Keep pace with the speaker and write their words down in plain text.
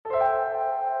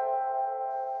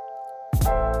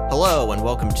Hello and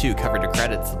welcome to Cover to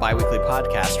Credits, the bi-weekly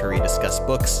podcast where we discuss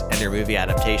books and their movie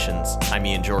adaptations. I'm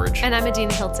Ian George. And I'm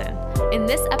Adina Hilton. In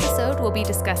this episode, we'll be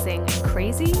discussing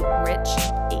Crazy Rich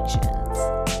Asians.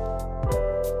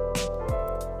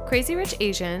 Crazy Rich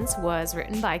Asians was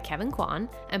written by Kevin Kwan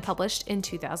and published in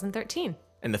 2013.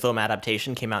 And the film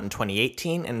adaptation came out in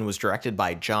 2018 and was directed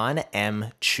by John M.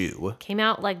 Chu. Came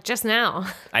out like just now.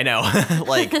 I know,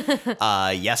 like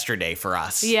yesterday for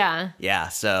us. Yeah. Yeah,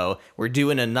 so we're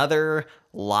doing another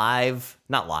recent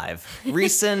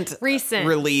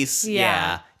release.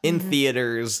 Yeah. In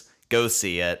theaters. Go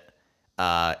see it.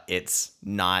 It's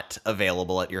not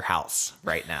available at your house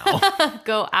right now.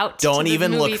 Go out Don't to the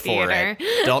even movie look theater. for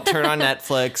it. Don't turn on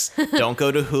Netflix. Don't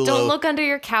go to Hulu. Don't look under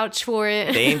your couch for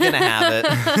it. They ain't gonna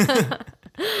have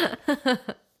it.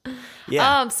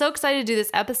 Yeah. I'm so excited to do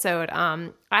this episode.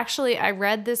 Actually, I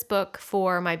read this book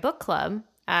for my book club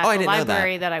at the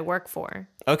library that I work for.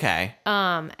 Okay.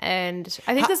 And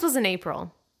I think this was in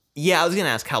April. Yeah, I was going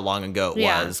to ask how long ago it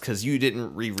was, because you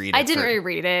didn't reread it. I didn't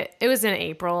reread it. It was in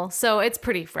April, so it's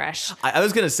pretty fresh. I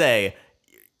was going to say,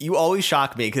 you always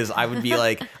shock me, because I would be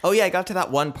like, oh yeah, I got to that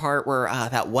one part where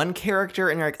that one character,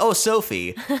 and you're like, oh,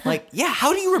 Sophie. Like, yeah,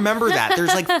 how do you remember that?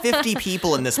 There's like 50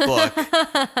 people in this book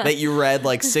that you read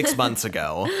like 6 months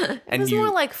ago. It was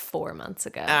more like 4 months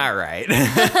ago. All right.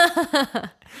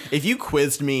 If you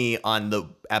quizzed me on the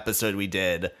episode we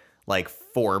did like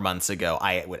 4 months ago,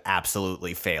 I would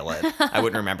absolutely fail it. I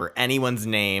wouldn't remember anyone's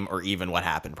name or even what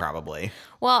happened, probably.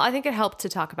 Well, I think it helped to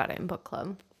talk about it in book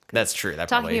club. That's true.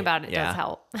 Talking about it does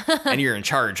help. And you're in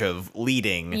charge of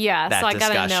leading that so I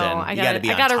discussion. Gotta know. I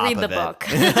gotta read the book.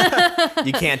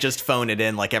 You can't just phone it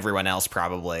in like everyone else,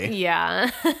 probably.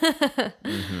 Yeah.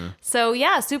 So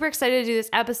yeah, super excited to do this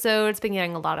episode. It's been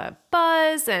getting a lot of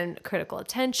buzz and critical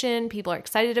attention. People are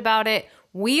excited about it.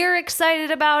 We are excited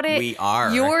about it. We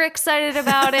are. You're excited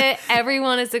about it.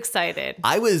 Everyone is excited.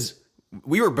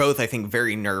 We were both, I think,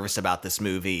 very nervous about this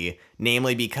movie,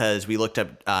 namely because we looked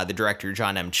up the director,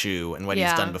 John M. Chu, and what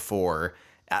he's done before.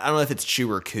 I don't know if it's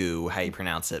Chu or Ku, how you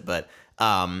pronounce it, but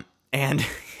and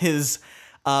his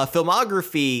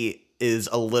filmography is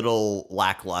a little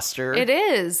lackluster. It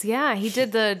is, yeah. He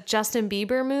did the Justin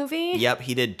Bieber movie. Yep,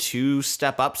 he did 2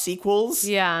 Step Up sequels.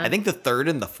 Yeah. I think the 3rd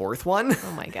and the 4th one.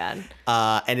 Oh my God.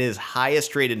 And his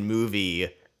highest rated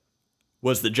movie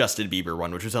was the Justin Bieber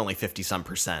one, which was only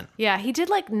 50-some%. Yeah, he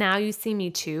did like Now You See Me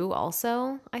Too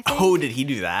also, I think. Oh, did he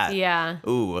do that? Yeah.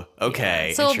 Ooh, okay.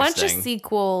 Yeah. So a bunch of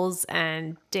sequels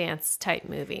and dance type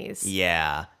movies.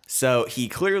 Yeah. So he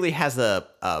clearly has a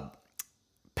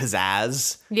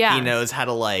pizzazz. Yeah. He knows how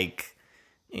to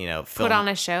film. Put on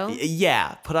a show?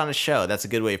 Yeah, put on a show. That's a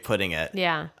good way of putting it.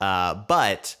 Yeah.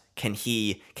 But can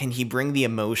he bring the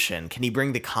emotion? Can he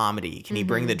bring the comedy? Can he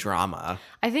bring the drama?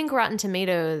 I think Rotten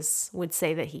Tomatoes would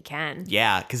say that he can.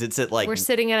 Yeah, because it's at we're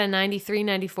sitting at a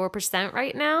 93-94%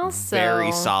 right now. So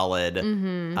very solid.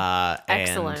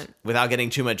 Excellent. And without getting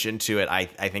too much into it, I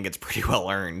think it's pretty well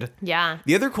earned. Yeah.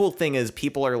 The other cool thing is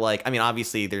people are like, I mean,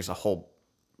 obviously there's a whole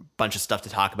bunch of stuff to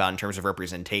talk about in terms of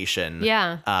representation,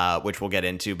 which we'll get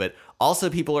into, but also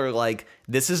people are like,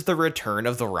 this is the return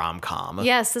of the rom-com.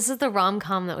 Yes, this is the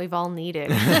rom-com that we've all needed.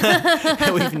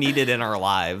 That we've needed in our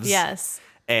lives. Yes.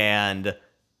 And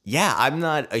yeah, I'm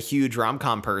not a huge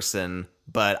rom-com person,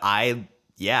 but I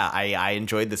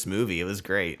enjoyed this movie. It was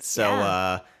great. So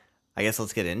I guess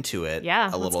let's get into it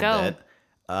a little bit.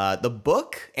 The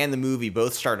book and the movie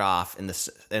both start off in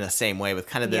the same way with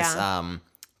kind of this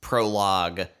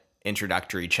prologue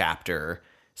introductory chapter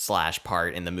 /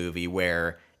 part in the movie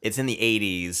where it's in the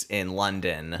 80s in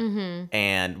London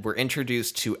and we're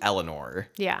introduced to Eleanor.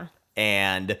 Yeah.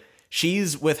 And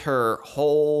she's with her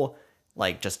whole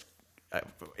just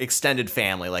extended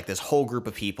family, like this whole group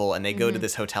of people, and they go to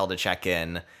this hotel to check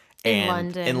in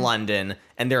London,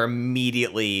 and they're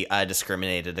immediately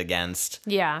discriminated against.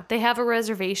 Yeah, they have a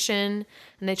reservation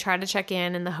and they try to check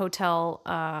in, and the hotel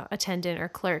attendant or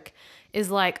clerk is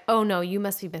like, oh no, you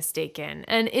must be mistaken.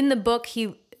 And in the book,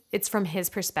 it's from his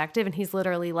perspective, and he's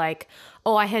literally like,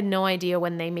 oh, I had no idea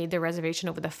when they made the reservation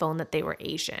over the phone that they were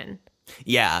Asian.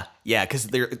 Yeah, because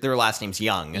their last name's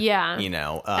Young. Yeah.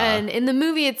 And in the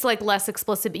movie, it's like less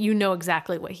explicit, but you know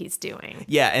exactly what he's doing.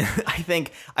 Yeah, and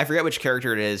I forget which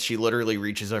character it is. She literally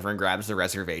reaches over and grabs the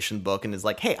reservation book and is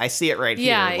like, hey, I see it right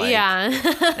here.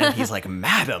 And he's like,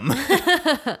 madam.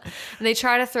 And they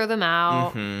try to throw them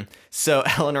out. Mm-hmm. So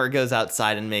Eleanor goes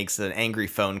outside and makes an angry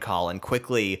phone call and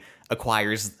quickly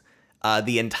acquires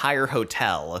the entire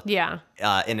hotel. Yeah.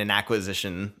 In an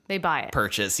acquisition. They buy it.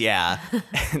 Purchase, yeah.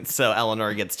 And so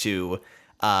Eleanor gets to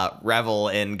revel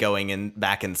in going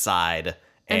back inside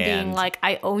And being like,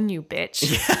 I own you,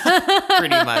 bitch. Yeah,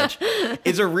 pretty much.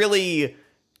 It's a really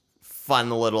fun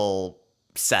little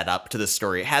setup to the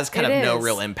story. It has kind of no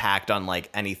real impact on like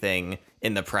anything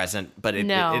in the present, but it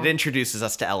introduces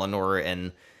us to Eleanor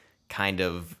and kind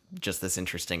of just this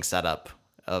interesting setup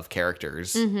of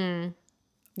characters. Mm-hmm.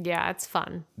 Yeah, it's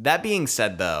fun. That being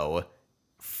said, though,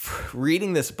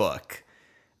 reading this book,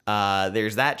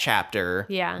 there's that chapter,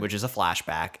 which is a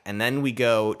flashback, and then we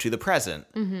go to the present,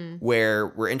 where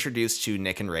we're introduced to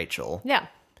Nick and Rachel. Yeah.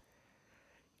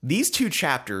 These 2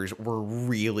 chapters were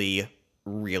really,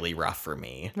 really rough for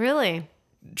me. Really?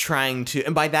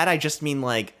 And by that I just mean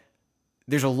like,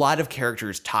 there's a lot of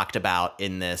characters talked about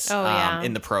in this,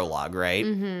 in the prologue, right?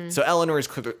 Mm-hmm. So Eleanor is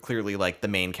clearly like the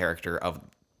main character of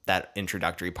that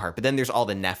introductory part, but then there's all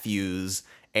the nephews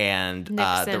and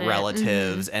the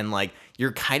relatives, and like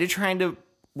you're kind of trying to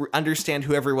understand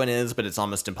who everyone is, but it's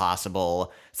almost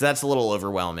impossible. So that's a little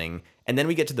overwhelming. And then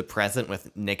we get to the present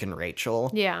with Nick and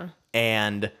Rachel. Yeah.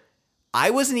 And I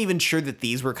wasn't even sure that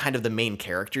these were kind of the main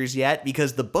characters yet,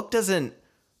 because the book doesn't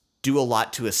do a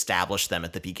lot to establish them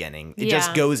at the beginning. It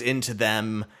just goes into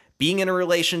them being in a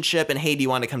relationship and, hey, do you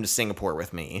want to come to Singapore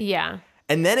with me? Yeah.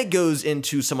 And then it goes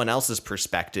into someone else's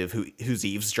perspective who's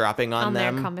eavesdropping on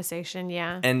them. Their conversation,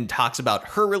 yeah. And talks about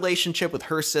her relationship with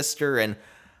her sister and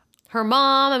her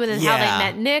mom, and then how they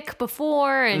met Nick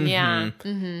before, and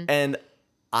And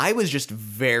I was just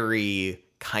very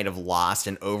kind of lost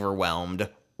and overwhelmed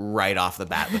right off the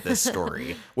bat with this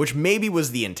story, which maybe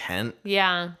was the intent.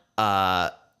 Yeah.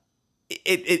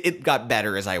 It got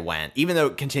better as I went. Even though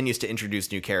it continues to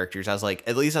introduce new characters, I was like,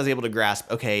 at least I was able to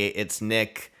grasp, okay, it's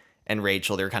Nick and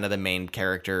Rachel. They're kind of the main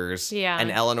characters. Yeah.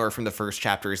 And Eleanor from the first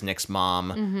chapter is Nick's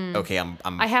mom. Mm-hmm. Okay,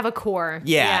 I have a core.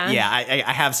 Yeah.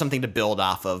 I have something to build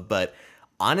off of. But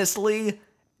honestly,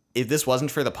 if this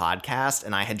wasn't for the podcast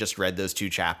and I had just read those 2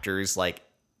 chapters, like,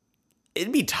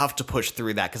 it'd be tough to push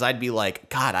through that, because I'd be like,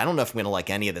 God, I don't know if I'm going to like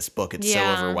any of this book. It's so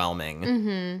overwhelming.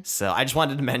 Mm-hmm. So I just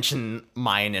wanted to mention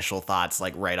my initial thoughts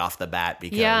like right off the bat,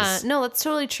 because... Yeah, no, that's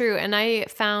totally true. And I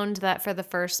found that for the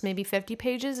first maybe 50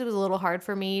 pages, it was a little hard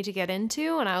for me to get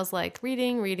into. And I was like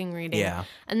reading. Yeah.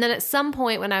 And then at some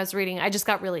point when I was reading, I just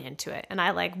got really into it. And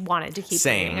I like wanted to keep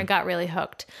reading. I got really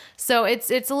hooked. So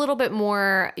it's a little bit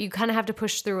more, you kind of have to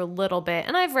push through a little bit.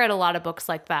 And I've read a lot of books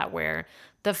like that where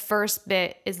the first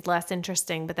bit is less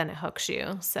interesting, but then it hooks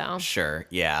you. So sure,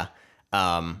 yeah,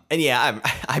 and yeah,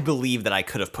 I believe that I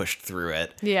could have pushed through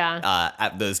it. Yeah,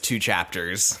 at those 2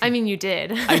 chapters. I mean, you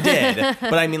did. I did,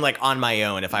 but I mean, like on my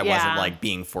own, if I wasn't like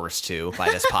being forced to by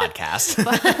this podcast,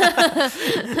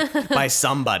 by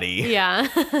somebody.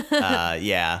 Yeah.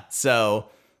 Yeah. So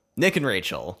Nick and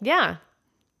Rachel. Yeah.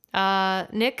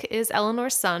 Nick is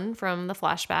Eleanor's son from the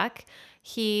flashback.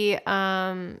 He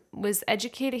was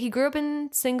educated. He grew up in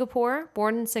Singapore,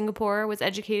 born in Singapore, was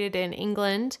educated in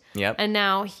England. Yep. And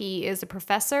now he is a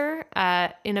professor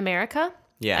in America.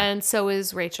 Yeah. And so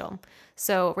is Rachel.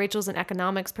 So Rachel's an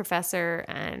economics professor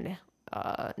and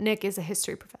Nick is a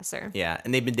history professor. Yeah.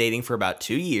 And they've been dating for about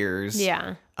 2 years.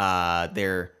 Yeah.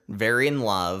 They're very in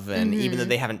love. And even though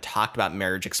they haven't talked about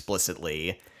marriage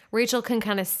explicitly, Rachel can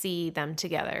kind of see them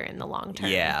together in the long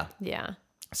term. Yeah. Yeah.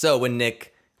 So when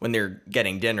they're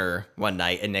getting dinner one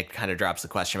night and Nick kind of drops the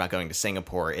question about going to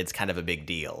Singapore, it's kind of a big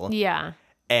deal. Yeah.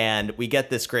 And we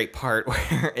get this great part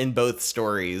where in both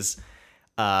stories,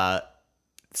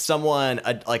 someone,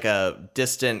 like a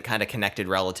distant kind of connected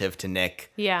relative to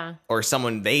Nick, or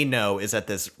someone they know is at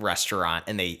this restaurant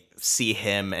and they see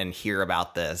him and hear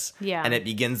about this. Yeah. And it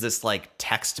begins this like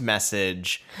text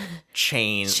message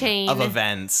chain of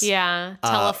events. Yeah.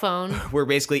 Telephone. Where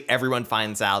basically everyone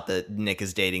finds out that Nick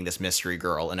is dating this mystery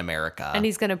girl in America. And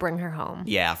he's going to bring her home.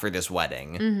 Yeah, for this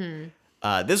wedding.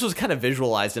 Mm-hmm. This was kind of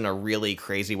visualized in a really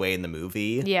crazy way in the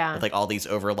movie. Yeah. With like all these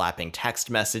overlapping text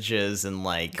messages and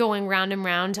like going round and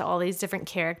round to all these different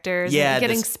characters. Yeah. And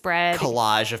getting spread.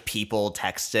 Collage of people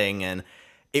texting. And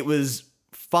it was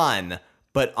fun.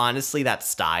 But honestly, that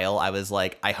style, I was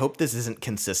like, I hope this isn't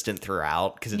consistent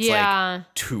throughout because it's like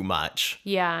too much.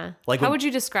 Yeah. Like, how would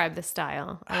you describe the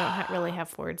style? I don't really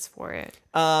have words for it.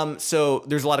 So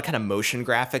there's a lot of kind of motion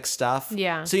graphic stuff.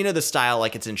 Yeah. So you know the style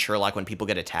like it's in Sherlock when people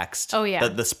get a text. Oh yeah.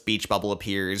 The speech bubble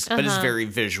appears, but it's very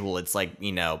visual. It's like,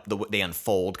 you know, they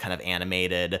unfold kind of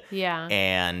animated. Yeah.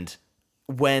 And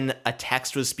when a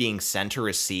text was being sent or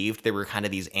received, there were kind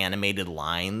of these animated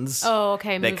lines. Oh,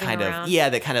 okay. That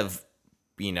kind of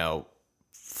you know,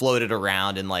 floated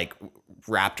around and like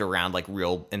wrapped around like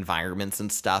real environments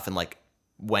and stuff and like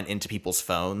went into people's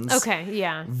phones. Okay,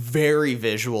 yeah. Very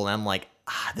visual. And I'm like,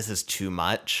 this is too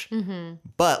much.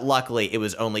 But luckily, it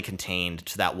was only contained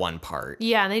to that one part.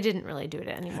 Yeah, and they didn't really do it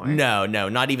anymore. No,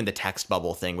 not even the text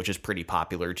bubble thing, which is pretty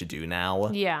popular to do now.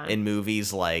 Yeah. In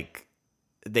movies, like,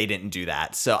 they didn't do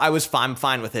that. So I'm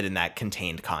fine with it in that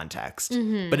contained context.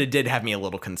 But it did have me a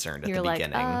little concerned at the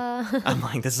beginning. I'm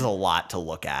like, this is a lot to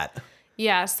look at.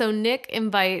 Yeah, so Nick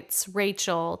invites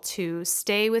Rachel to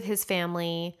stay with his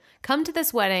family, come to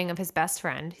this wedding of his best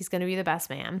friend. He's going to be the best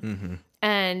man.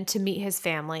 And to meet his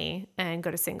family and go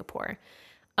to Singapore.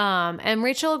 And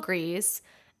Rachel agrees.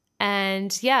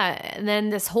 And and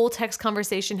then this whole text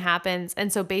conversation happens.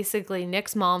 And so basically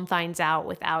Nick's mom finds out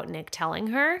without Nick telling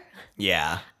her.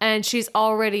 Yeah. And she's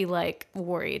already like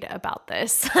worried about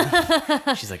this.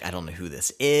 She's like, I don't know who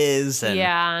this is.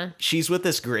 And she's with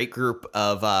this great group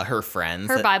of her friends.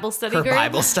 Her Bible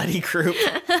study group.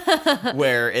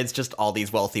 Where it's just all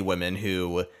these wealthy women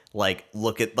who like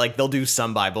look at, like, they'll do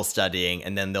some Bible studying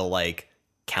and then they'll like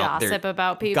gossip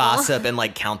about people. Gossip and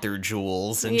like count their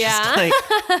jewels and just like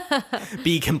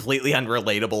be completely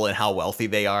unrelatable in how wealthy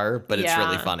they are, but it's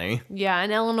really funny. Yeah,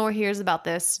 and Eleanor hears about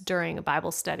this during a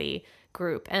Bible study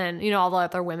group, and all the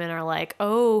other women are like,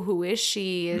 oh, who is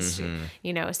she? Is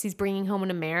she, she's bringing home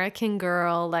an American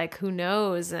girl, like, who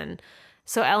knows? And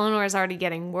so Eleanor is already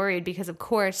getting worried because, of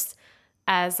course,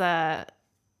 as a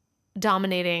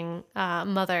dominating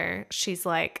mother, she's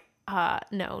like,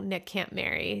 no, Nick can't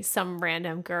marry some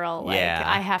random girl. Like,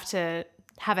 I have to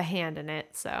have a hand in it.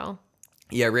 So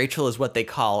yeah, Rachel is what they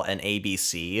call an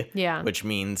ABC. Yeah. Which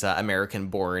means American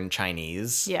born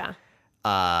Chinese. Yeah.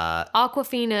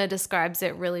 Awkwafina describes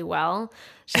it really well.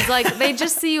 She's like, they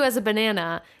just see you as a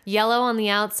banana, yellow on the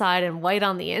outside and white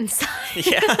on the inside.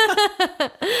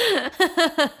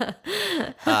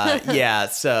 Yeah.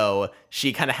 So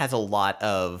she kind of has a lot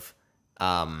of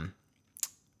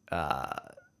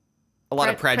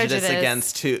prejudice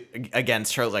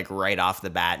against her, like, right off the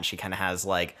bat, and she kind of has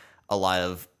like a lot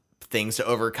of things to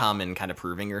overcome and kind of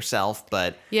proving herself.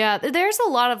 But yeah, there's a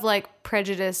lot of like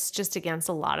prejudice just against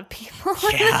a lot of people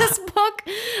in this book.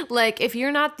 Like, if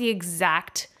you're not the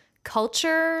exact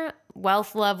culture,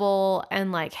 wealth level,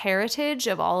 and like heritage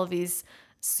of all of these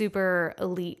super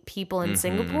elite people in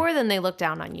Singapore, then they look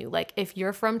down on you. Like, if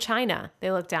you're from China,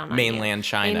 they look down on you. Mainland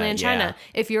China.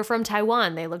 If you're from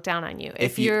Taiwan, they look down on you.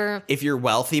 If you're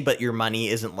wealthy but your money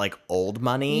isn't like old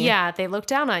money, they look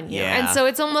down on you. And so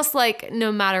it's almost like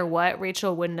no matter what,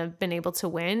 Rachel wouldn't have been able to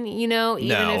win,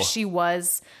 even if she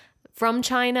was from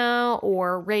China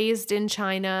or raised in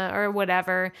China or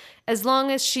whatever. As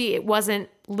long as she wasn't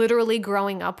literally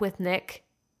growing up with Nick,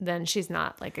 then she's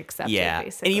not like accepted,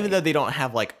 basically. And even though they don't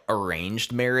have like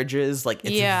arranged marriages, like,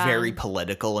 it's very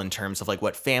political in terms of like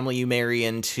what family you marry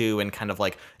into and kind of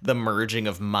like the merging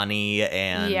of money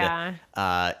and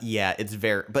it's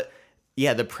very, but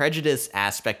the prejudice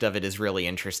aspect of it is really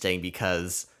interesting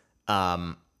because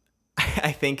I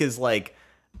think as like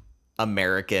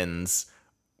Americans,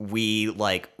 we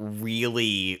like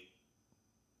really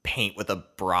paint with a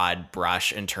broad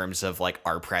brush in terms of like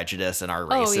our prejudice and our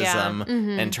racism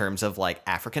in terms of like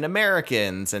African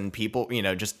Americans and people,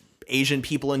 just Asian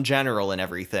people in general and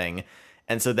everything.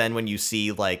 And so then when you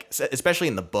see like, especially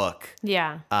in the book,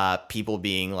 people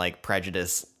being like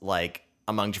prejudiced, like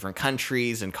among different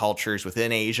countries and cultures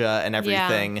within Asia and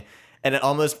everything. And it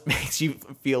almost makes you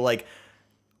feel like,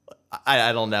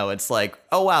 I don't know. It's like,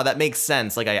 oh, wow, that makes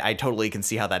sense. Like, I totally can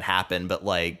see how that happened. But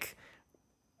like,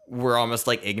 we're almost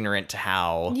like ignorant to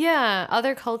how. Yeah.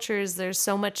 Other cultures, there's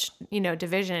so much,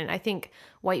 division. I think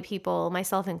white people,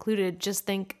 myself included, just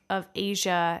think of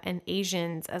Asia and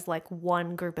Asians as like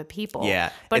one group of people.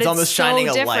 Yeah. But it's almost so shining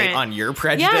a light on your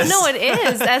prejudice. Yeah, no, it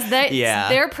is. As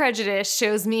their prejudice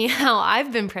shows me how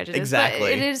I've been prejudiced. Exactly.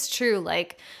 But it is true.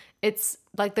 Like, it's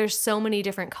like there's so many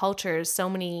different cultures, so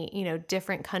many,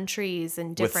 different countries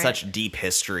and different. With such deep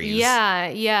histories. Yeah,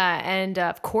 yeah. And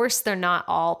of course, they're not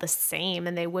all the same.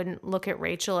 And they wouldn't look at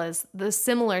Rachel as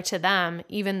similar to them,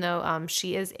 even though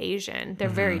she is Asian. They're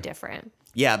very different.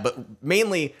 Yeah, but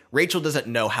mainly Rachel doesn't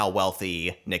know how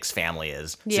wealthy Nick's family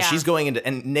is. So she's going into,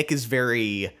 and Nick is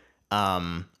very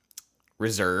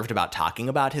reserved about talking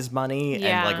about his money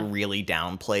and like really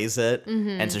downplays it.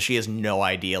 And so she has no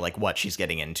idea like what she's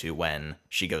getting into when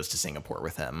she goes to Singapore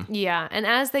with him. Yeah. And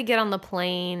as they get on the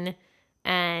plane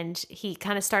and he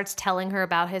kind of starts telling her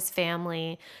about his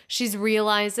family, she's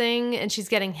realizing and she's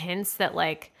getting hints that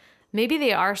like maybe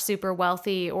they are super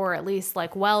wealthy or at least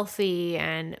like wealthy.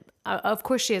 And of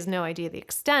course she has no idea the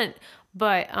extent,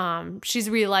 but she's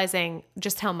realizing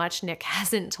just how much Nick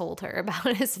hasn't told her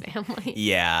about his family.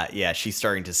 Yeah. She's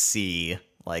starting to see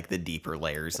like the deeper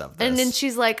layers of this. And then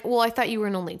she's like, well, I thought you were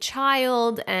an only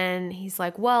child. And he's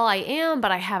like, well, I am,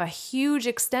 but I have a huge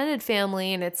extended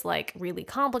family and it's like really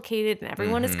complicated and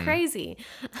everyone is crazy.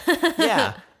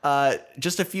 Yeah.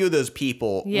 Just a few of those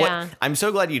people. Yeah. I'm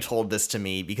so glad you told this to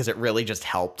me because it really just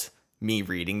helped me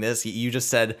reading this. You just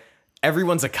said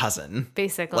everyone's a cousin.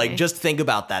 Basically. Like, just think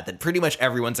about that pretty much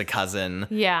everyone's a cousin.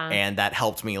 Yeah. And that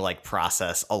helped me like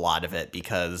process a lot of it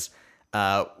because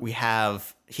he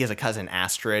has a cousin,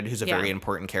 Astrid, who's a very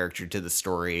important character to the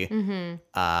story.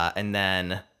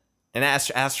 And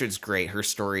Astrid's great. Her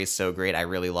story is so great. I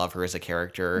really love her as a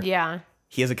character. Yeah.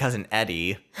 He has a cousin,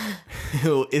 Eddie,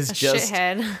 who is just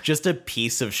a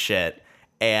piece of shit.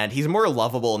 And he's more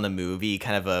lovable in the movie,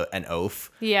 kind of an oaf.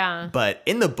 Yeah. But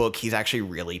in the book, he's actually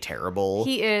really terrible.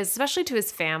 He is, especially to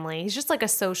his family. He's just like a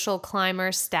social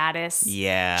climber, status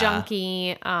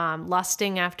junkie,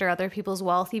 lusting after other people's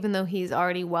wealth, even though he's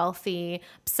already wealthy,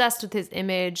 obsessed with his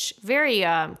image, very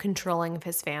controlling of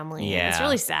his family. Yeah. It's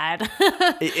really sad.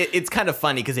 It's kind of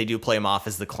funny because they do play him off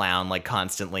as the clown, like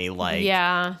constantly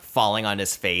like falling on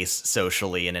his face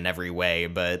socially and in every way.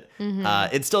 But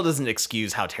it still doesn't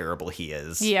excuse how terrible he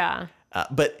is. Yeah.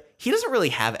 But he doesn't really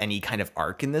have any kind of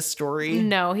arc in this story.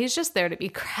 No, he's just there to be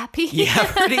crappy.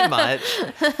 Yeah, pretty much.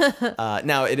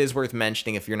 Now, it is worth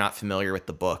mentioning if you're not familiar with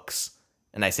the books,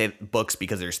 and I say books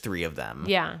because there's 3 of them.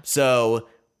 Yeah. So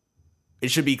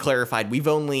it should be clarified. We've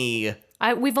only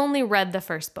read the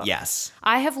first book. Yes.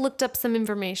 I have looked up some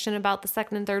information about the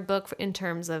second and third book in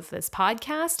terms of this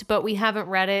podcast, but we haven't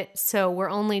read it, so we're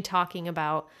only talking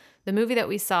about the movie that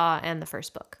we saw and the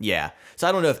first book. Yeah. So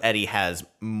I don't know if Eddie has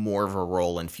more of a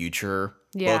role in future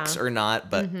books or not,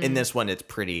 but in this one,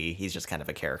 he's just kind of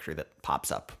a character that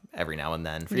pops up every now and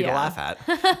then for you to laugh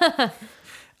at.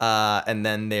 And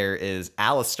then there is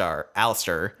Alistair,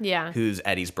 who's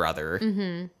Eddie's brother,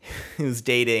 who's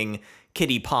dating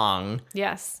Kitty Pong.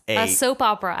 Yes. A soap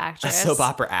opera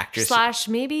actress. /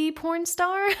 maybe porn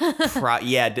star.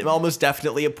 Almost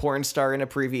definitely a porn star in a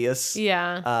previous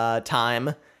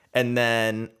time. And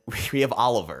then we have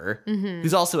Oliver,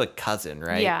 who's also a cousin,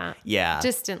 right? Yeah. Yeah.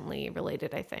 Distantly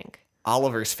related, I think.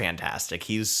 Oliver's fantastic.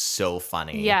 He's so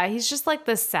funny. Yeah, he's just like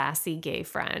the sassy gay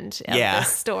friend of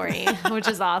this story, which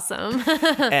is awesome.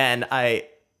 And I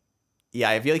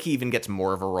feel like he even gets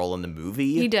more of a role in the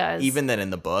movie. He does. Even than in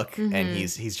the book. And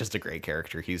he's just a great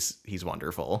character. He's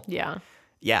wonderful. Yeah.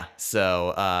 Yeah.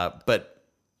 So, but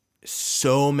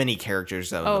so many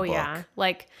characters though in the book. Oh, yeah.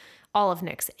 Like all of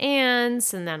Nick's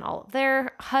aunts and then all of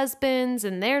their husbands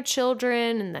and their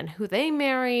children and then who they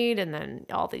married and then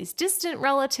all these distant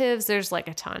relatives. There's like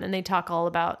a ton. And they talk all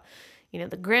about,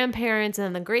 the grandparents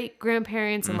and the great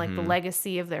grandparents and like the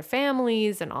legacy of their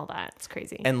families and all that. It's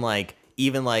crazy. And like,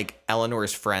 even like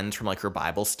Eleanor's friends from like her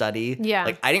Bible study. Yeah.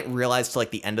 Like I didn't realize till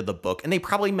like the end of the book, and they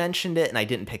probably mentioned it and I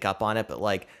didn't pick up on it, but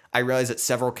like I realized that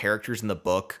several characters in the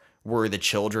book were the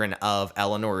children of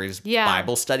Eleanor's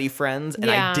Bible study friends.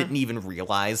 And I didn't even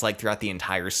realize like throughout the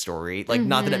entire story, like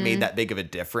not that it made that big of a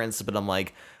difference, but I'm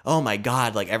like, oh my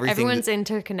God, like everyone's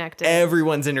interconnected.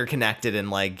 Everyone's interconnected in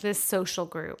like this social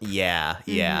group. Yeah.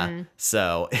 Yeah.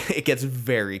 So it gets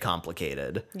very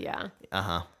complicated. Yeah.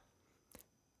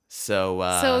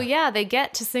 So they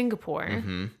get to Singapore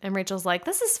and Rachel's like,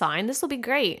 this is fine. This will be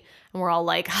great. And we're all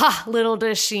like, ha, little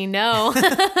does she know.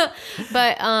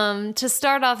 But to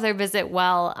start off their visit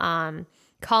well,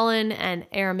 Colin and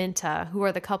Araminta, who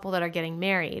are the couple that are getting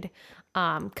married,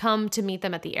 come to meet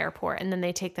them at the airport and then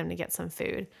they take them to get some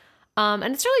food. And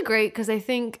it's really great because I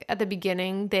think at the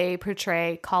beginning they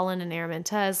portray Colin and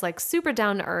Araminta as like super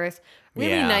down to earth,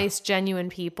 really nice, genuine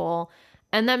people.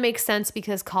 And that makes sense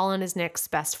because Colin is Nick's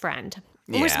best friend.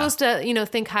 Yeah. We're supposed to,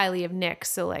 think highly of Nick.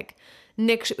 So like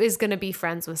Nick is going to be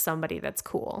friends with somebody that's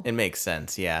cool. It makes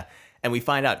sense. Yeah. And we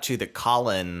find out too that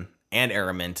Colin and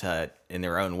Araminta in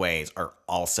their own ways are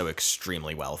also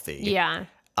extremely wealthy. Yeah.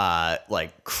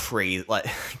 Like crazy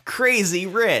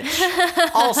rich.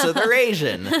 Also, they're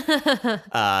Asian.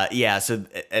 So,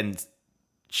 and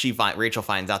Rachel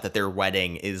finds out that their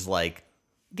wedding is like,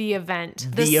 the event,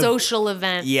 the social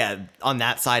event. Yeah, on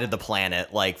that side of the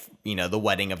planet, like, the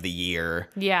wedding of the year.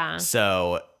 Yeah.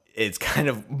 So it's kind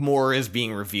of more is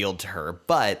being revealed to her.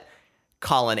 But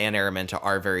Colin and Araminta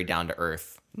are very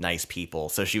down-to-earth, nice people.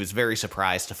 So she was very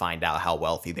surprised to find out how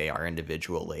wealthy they are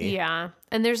individually. Yeah.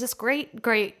 And there's this great,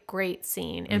 great, great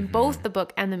scene in both the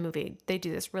book and the movie. They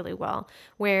do this really well.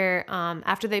 Where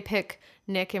after they pick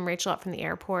Nick and Rachel up from the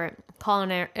airport,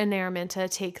 Colin and Araminta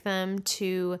take them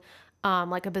to...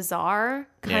 like a bazaar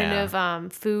kind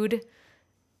of food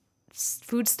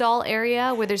stall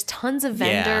area where there's tons of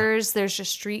vendors. There's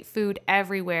just street food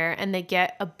everywhere. And they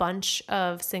get a bunch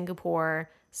of Singapore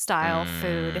style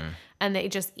food, and they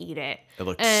just eat it. It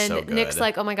looks so good. And Nick's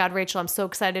like, oh my God, Rachel, I'm so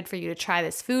excited for you to try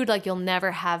this food. Like, you'll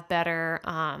never have better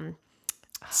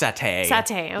satay.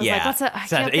 I was like, what's that? I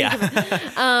can't think of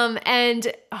it.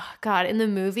 And oh God, in the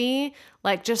movie,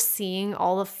 like just seeing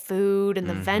all the food and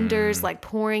the vendors like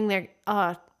pouring their,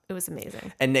 it was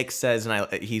amazing. And Nick says,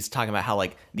 he's talking about how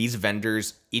like these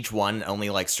vendors, each one only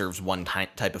like serves one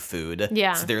type of food.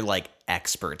 Yeah. So they're like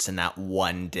experts in that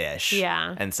one dish.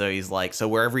 Yeah. And so he's like, so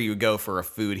wherever you go for a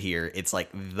food here, it's like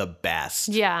the best.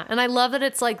 Yeah. And I love that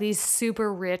it's like these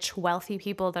super rich, wealthy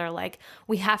people that are like,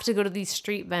 we have to go to these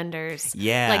street vendors.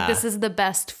 Yeah. Like this is the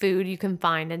best food you can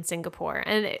find in Singapore.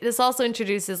 And this also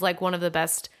introduces like one of the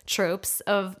best tropes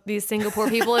of these Singapore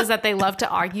people is that they love to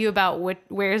argue about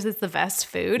where's is the best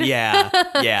food. Yeah.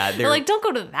 Yeah. They're like, don't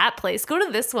go to that place. Go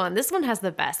to this one. This one has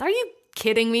the best. Are you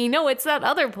kidding me? No, it's that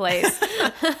other place.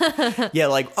 Yeah,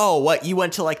 like, oh, what? You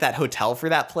went to like that hotel for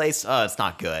that place? Oh, it's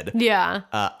not good. Yeah.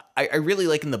 I really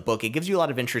like in the book, it gives you a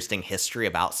lot of interesting history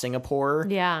about Singapore.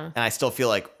 Yeah. And I still feel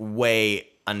like way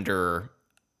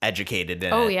undereducated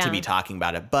in it to be talking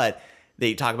about it. But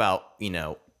they talk about,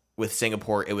 with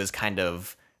Singapore, it was kind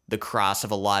of the cross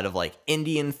of a lot of like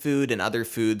Indian food and other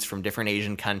foods from different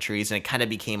Asian countries. And it kind of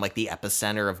became like the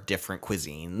epicenter of different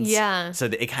cuisines. Yeah. So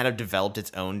it kind of developed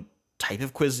its own type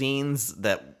of cuisines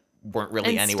that weren't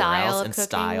really anywhere else, and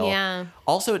style. Yeah.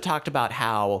 Also, it talked about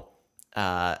how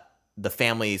the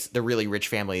really rich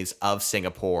families of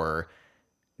Singapore,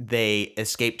 they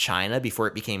escaped China before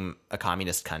it became a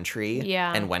communist country.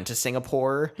 Yeah. And went to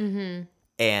Singapore. Mm-hmm.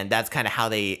 And that's kind of how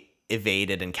they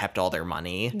evaded and kept all their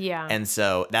money. Yeah. And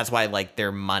so that's why like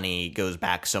their money goes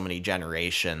back so many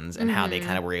generations, and how they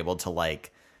kind of were able to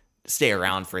like stay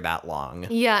around for that long.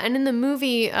 Yeah, and in the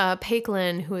movie,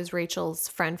 Paiklin, who is Rachel's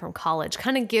friend from college,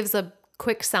 kind of gives a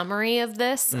quick summary of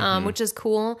this, which is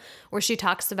cool, where she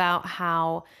talks about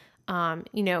how,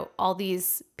 all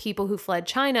these people who fled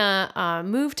China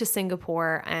moved to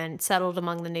Singapore and settled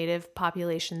among the native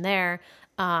population there,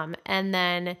 and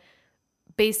then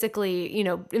basically,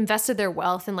 invested their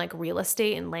wealth in like real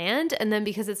estate and land. And then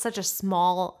because it's such a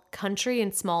small country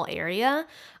and small area,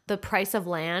 the price of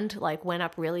land like went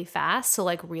up really fast. So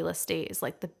like real estate is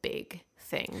like the big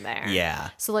thing there. Yeah.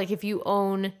 So like if you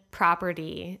own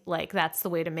property, like that's the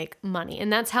way to make money.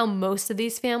 And that's how most of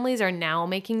these families are now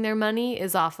making their money,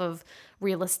 is off of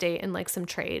real estate and like some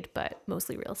trade, but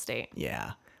mostly real estate.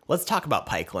 Yeah. Let's talk about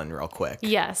Paiklin real quick.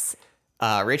 Yes.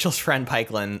 Rachel's friend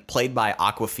Paiklin, played by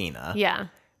Awkwafina. Yeah.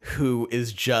 Who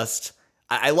is just...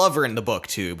 I love her in the book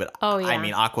too, but I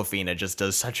mean, Awkwafina just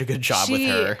does such a good job with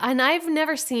her. And I've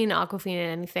never seen Awkwafina in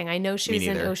anything. I know she was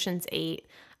in Ocean's 8.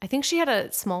 I think she had a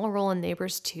small role in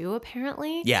Neighbors 2,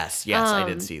 apparently. Yes, I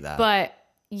did see that. But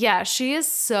yeah, she is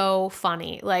so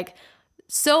funny. Like,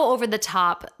 so over the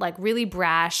top, like really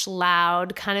brash,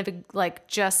 loud, kind of like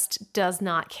just does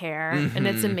not care. Mm-hmm. And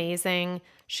it's amazing.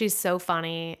 She's so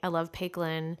funny. I love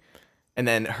Paiklin. And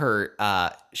then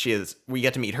we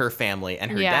get to meet her family,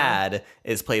 and her dad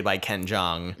is played by Ken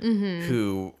Jeong,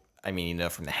 who, I mean,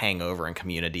 from The Hangover and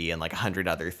Community and like 100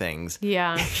 other things.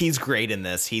 Yeah. He's great in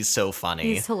this. He's so funny.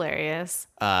 He's hilarious.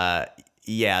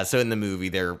 Yeah, so in the movie,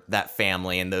 that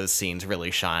family and those scenes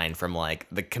really shine from like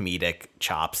the comedic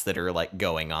chops that are like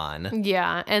going on.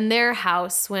 Yeah, and their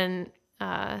house when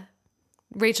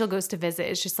Rachel goes to visit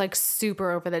is just like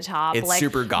super over the top. It's like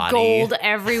super gaudy. Gold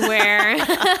everywhere.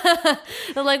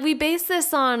 Like we base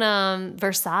this on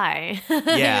Versailles.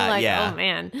 Yeah, like, yeah. Oh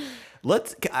man.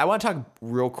 I want to talk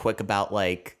real quick about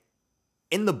like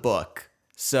in the book.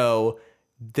 So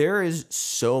there is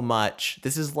so much.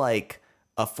 This is like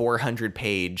a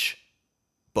 400-page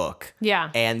book.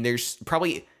 Yeah. And there's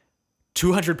probably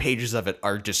 200 pages of it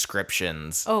are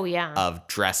descriptions. Oh yeah. Of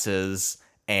dresses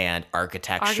and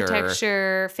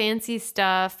architecture, fancy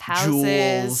stuff, houses,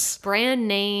 jewels, brand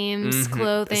names,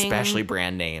 clothing, especially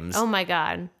brand names. Oh my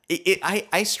God.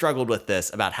 I struggled with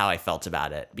this about how I felt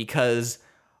about it, because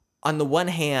on the one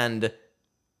hand,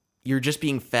 you're just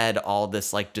being fed all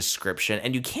this like description,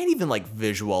 and you can't even like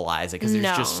visualize it because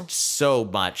there's just so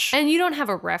much. And you don't have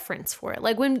a reference for it.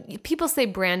 Like when people say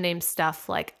brand name stuff,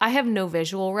 like I have no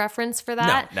visual reference for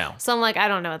that. No. So I'm like, I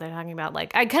don't know what they're talking about.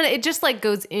 Like it just like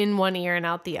goes in one ear and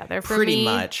out the other for me. Pretty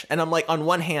much. And I'm like, on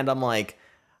one hand, I'm like,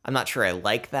 I'm not sure I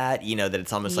like that, that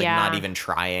it's almost like not even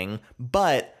trying.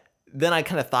 But then I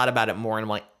kind of thought about it more, and I'm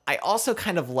like, I also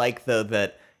kind of like though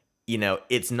that,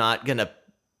 it's not going to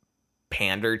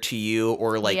pander to you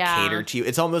or like cater to you.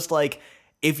 It's almost like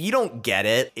if you don't get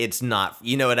it, it's not,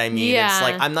 you know what I mean? It's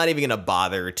like, I'm not even going to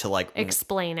bother to like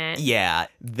explain it. Yeah.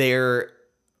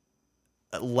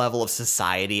 level of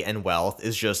society and wealth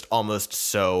is just almost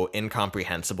so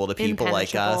incomprehensible to people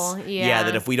like us. Yeah,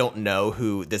 that if we don't know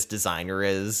who this designer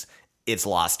is, it's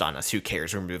lost on us. Who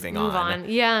cares? We're moving on.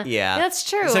 Yeah. That's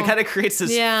true. So it kind of creates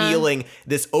this feeling,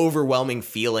 this overwhelming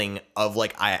feeling of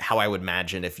like how I would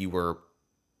imagine if you were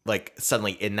like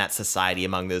suddenly in that society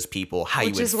among those people, how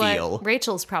you would feel. What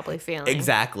Rachel's probably feeling.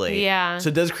 Exactly. Yeah. So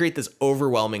it does create this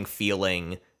overwhelming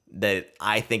feling that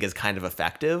I think is kind of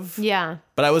effective. Yeah.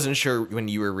 But I wasn't sure when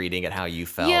you were reading it how you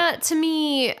felt. Yeah, to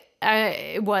me,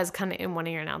 it was kind of in one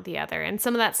ear and out the other. And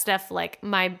some of that stuff, like,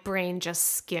 my brain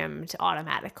just skimmed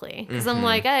automatically. Because I'm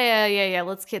like, oh, yeah,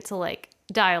 let's get to, like,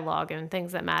 dialogue and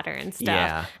things that matter and stuff.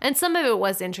 Yeah. And some of it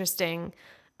was interesting.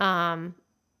 I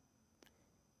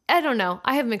don't know.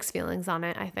 I have mixed feelings on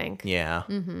it, I think. Yeah.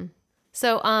 Mm-hmm.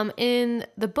 So in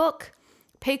the book,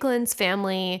 Paquelin's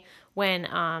family,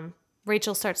 when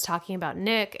Rachel starts talking about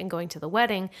Nick and going to the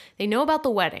wedding, they know about the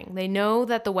wedding. They know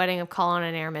that the wedding of Colin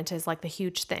and Araminta is like the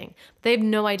huge thing. They have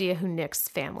no idea who Nick's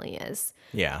family is.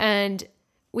 Yeah. And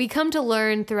we come to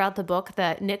learn throughout the book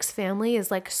that Nick's family is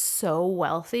like so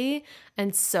wealthy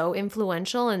and so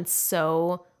influential and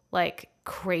so like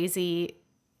crazy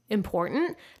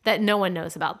important that no one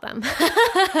knows about them.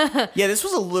 Yeah, this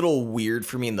was a little weird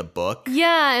for me in the book.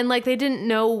 Yeah, and like they didn't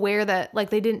know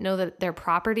they didn't know that their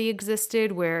property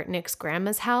existed, where Nick's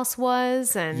grandma's house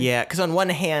was. And yeah, because on one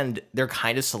hand, they're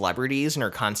kind of celebrities and are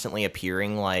constantly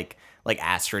appearing, like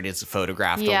Astrid is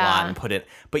photographed a lot and put it,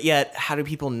 but yet how do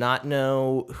people not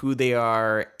know who they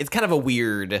are? It's kind of a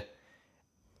weird,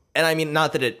 and I mean,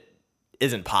 not that it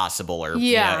isn't possible or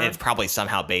it's probably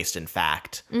somehow based in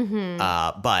fact,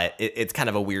 but it's kind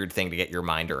of a weird thing to get your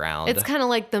mind around. It's kind of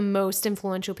like the most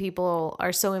influential people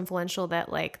are so influential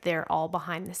that like they're all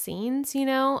behind the scenes, and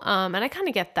I kind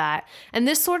of get that. And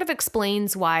this sort of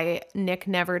explains why Nick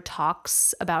never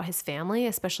talks about his family,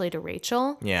 especially to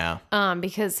Rachel. Yeah.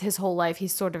 Because his whole life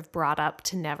he's sort of brought up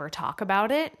to never talk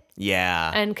about it.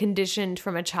 Yeah. And conditioned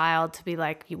from a child to be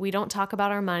like, we don't talk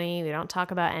about our money. We don't talk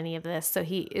about any of this. So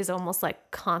he is almost like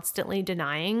constantly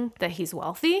denying that he's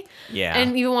wealthy. Yeah.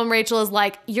 And even when Rachel is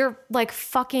like, you're like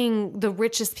fucking the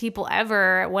richest people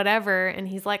ever, whatever. And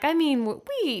he's like, I mean,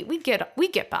 we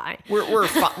get by.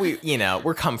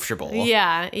 We're comfortable.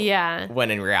 Yeah. Yeah.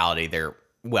 When in reality, their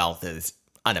wealth is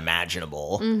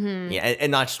unimaginable. Yeah,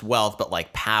 and not just wealth, but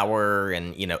like power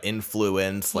and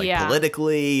influence, like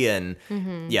politically, and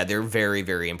they're very,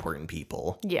 very important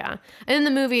people. Yeah. And in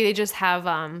the movie they just have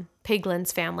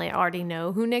Paquelin's family already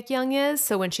know who Nick Young is,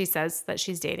 so when she says that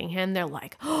she's dating him, they're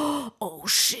like, oh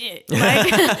shit,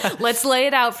 like let's lay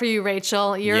it out for you,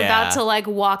 Rachel. You're about to like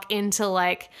walk into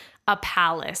like a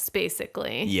palace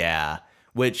basically. Yeah.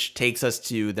 Which takes us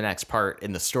to the next part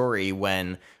in the story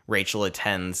when Rachel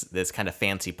attends this kind of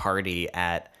fancy party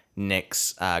at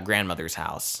Nick's grandmother's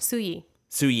house.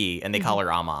 Suyi, and they call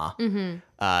her Ama.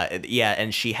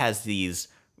 And she has these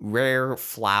rare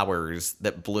flowers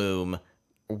that bloom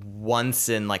once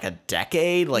in like a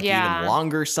decade, like even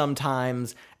longer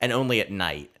sometimes, and only at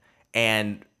night.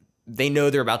 And they know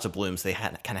they're about to bloom, so they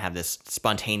kind of have this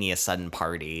spontaneous sudden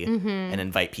party and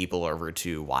invite people over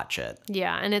to watch it.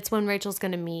 Yeah, and it's when Rachel's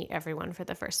going to meet everyone for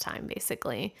the first time,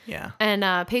 basically. Yeah. And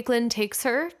Paquelin takes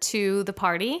her to the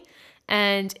party,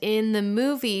 and in the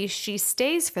movie, she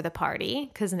stays for the party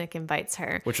because Nick invites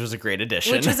her. Which was a great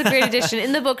addition.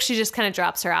 In the book, she just kind of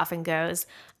drops her off and goes,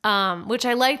 which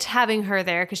I liked having her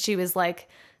there because she was like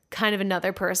kind of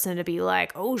another person to be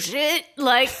like, oh shit,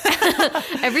 like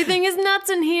everything is nuts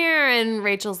in here. And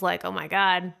Rachel's like, oh my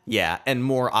God. Yeah. And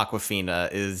more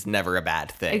Awkwafina is never a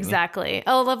bad thing. Exactly.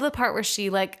 Oh, I love the part where she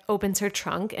like opens her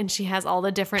trunk and she has all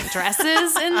the different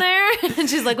dresses in there. And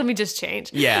she's like, let me just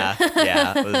change. Yeah.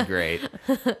 It was great.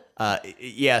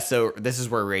 So this is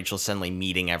where Rachel's suddenly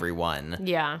meeting everyone.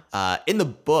 Yeah. In the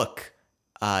book,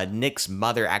 Nick's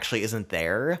mother actually isn't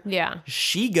there. Yeah.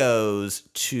 She goes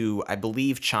to, I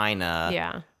believe, China.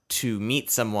 Yeah. To meet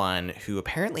someone who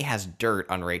apparently has dirt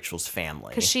on Rachel's family.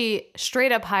 Because she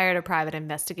straight up hired a private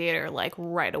investigator, like,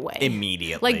 right away.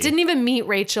 Immediately. Like, didn't even meet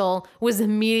Rachel, was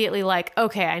immediately like,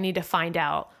 okay, I need to find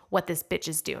out what this bitch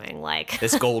is doing. Like,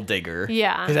 this gold digger.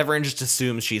 Yeah. Because everyone just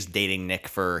assumes she's dating Nick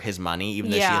for his money,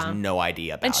 even though she has no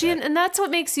idea about it. And that's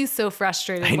what makes you so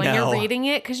frustrated when you're reading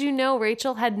it, because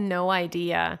Rachel had no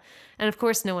idea. And of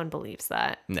course, no one believes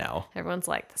that. No. Everyone's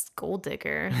like, this gold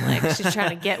digger. Like, she's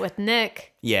trying to get with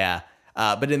Nick. Yeah.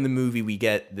 But in the movie, we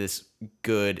get this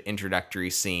good introductory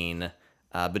scene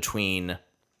between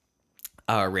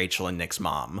Rachel and Nick's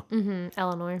mom.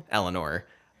 Eleanor.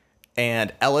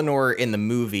 And Eleanor in the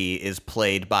movie is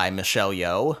played by Michelle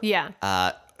Yeoh. Yeah.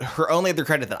 her only other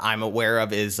credit that I'm aware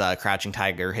of is Crouching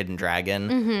Tiger, Hidden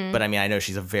Dragon. But I mean, I know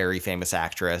she's a very famous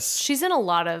actress. She's in a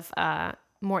lot of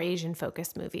more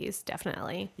Asian-focused movies,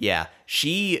 definitely. Yeah.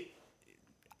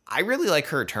 I really like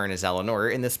her turn as Eleanor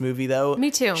in this movie, though. Me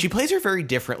too. She plays her very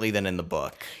differently than in the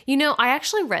book. You know, I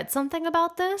actually read something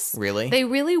about this. Really? They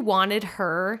really wanted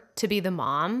her to be the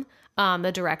mom.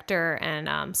 The director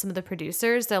and some of the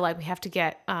producers, they're like, we have to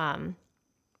get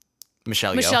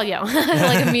Michelle Yeoh.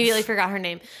 I like immediately forgot her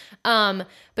name.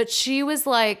 But she was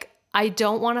like, I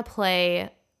don't want to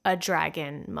play a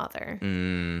dragon mother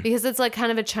because it's like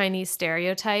kind of a Chinese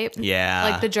stereotype. Yeah.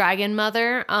 Like the dragon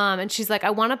mother. And she's like,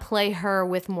 I want to play her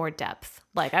with more depth.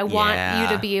 Like I want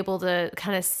you to be able to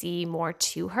kind of see more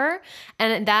to her.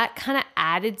 And that kind of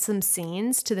added some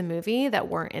scenes to the movie that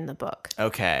weren't in the book.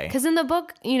 Okay. Because in the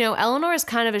book, you know, Eleanor is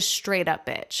kind of a straight up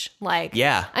bitch. Like,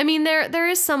 yeah. I mean, there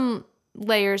is some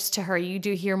layers to her. You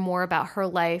do hear more about her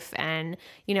life and,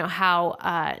 you know,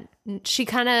 how she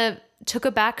kind of took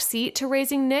a back seat to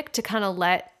raising Nick to kind of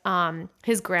let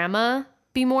his grandma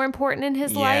be more important in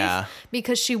his life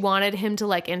because she wanted him to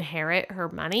like inherit her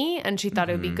money and she thought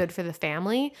it would be good for the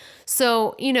family.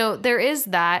 So, you know, there is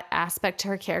that aspect to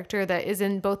her character that is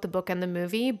in both the book and the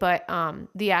movie, but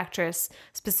the actress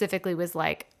specifically was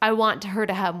like, I want her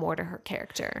to have more to her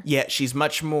character. Yeah, she's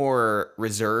much more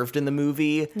reserved in the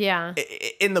movie. Yeah.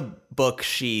 In the book,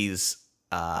 she's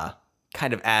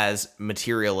kind of as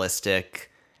materialistic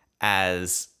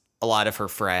as a lot of her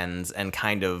friends and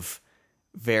kind of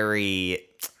very,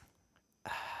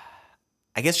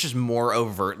 I guess, just more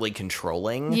overtly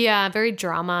controlling. Yeah, very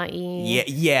drama-y.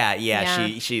 Yeah.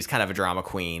 She's kind of a drama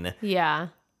queen. Yeah.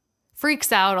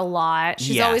 Freaks out a lot.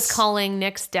 She's always calling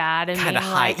Nick's dad and kind of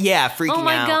like, freaking out. Oh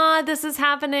my God, this is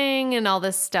happening and all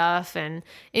this stuff. And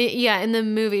in the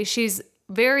movie, she's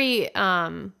very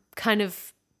kind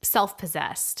of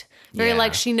self-possessed. Very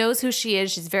like she knows who she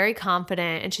is. She's very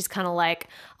confident and she's kind of like,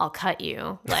 I'll cut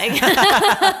you. Like,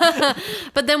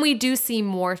 but then we do see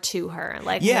more to her,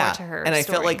 like more to her. And I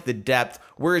story. felt like the depth,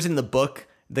 whereas in the book,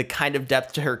 the kind of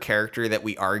depth to her character that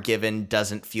we are given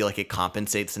doesn't feel like it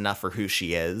compensates enough for who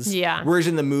she is. Yeah. Whereas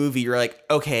in the movie, you're like,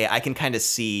 okay, I can kind of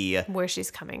see where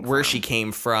she's coming from. Where she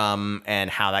came from and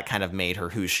how that kind of made her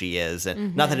who she is.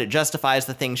 And not that it justifies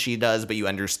the things she does, but you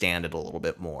understand it a little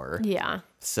bit more. Yeah.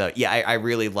 So yeah, I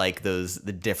really like the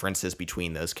differences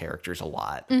between those characters a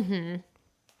lot.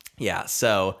 Yeah.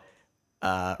 So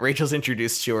Rachel's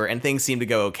introduced to her and things seem to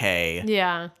go okay.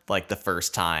 Yeah. Like the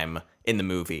first time in the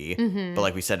movie. But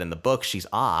like we said in the book, she's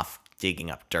off digging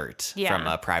up dirt from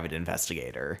a private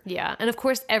investigator. Yeah. And of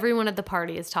course, everyone at the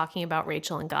party is talking about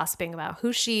Rachel and gossiping about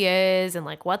who she is and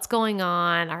like what's going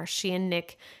on. Are she and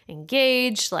Nick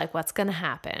engaged? Like what's going to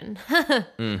happen?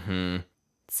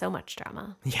 So much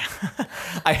drama. Yeah.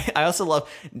 I also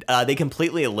love, they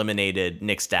completely eliminated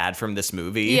Nick's dad from this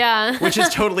movie. Yeah. Which is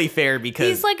totally fair because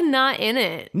he's like not in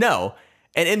it. No.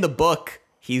 And in the book,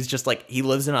 he's just like, he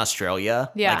lives in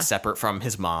Australia, like separate from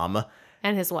his mom.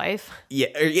 And his wife.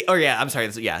 Yeah. I'm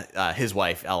sorry. His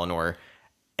wife, Eleanor.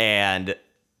 And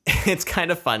it's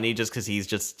kind of funny just because he's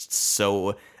just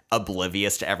so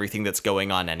oblivious to everything that's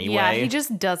going on anyway. Yeah, he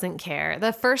just doesn't care.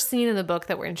 The first scene in the book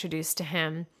that we're introduced to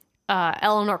him,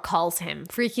 Eleanor calls him,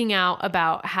 freaking out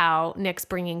about how Nick's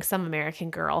bringing some American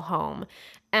girl home.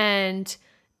 And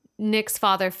Nick's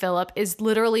father, Philip, is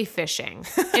literally fishing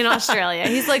in Australia.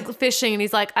 He's like fishing and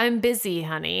he's like, I'm busy,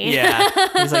 honey. Yeah.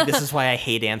 He's like, this is why I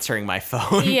hate answering my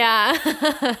phone. Yeah.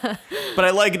 But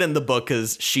I like it in the book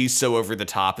because she's so over the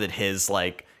top that his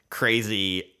like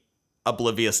crazy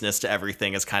obliviousness to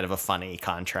everything is kind of a funny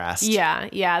contrast.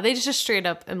 Yeah. They just straight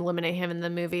up eliminate him in the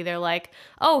movie. They're like,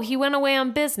 oh, he went away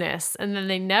on business. And then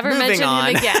they never mention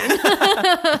him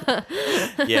again.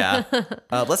 Yeah.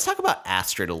 Let's talk about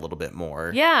Astrid a little bit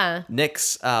more. Yeah.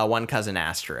 Nick's one cousin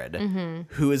Astrid,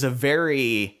 who is a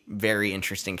very, very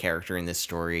interesting character in this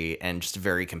story and just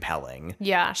very compelling.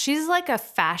 Yeah. She's like a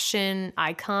fashion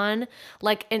icon,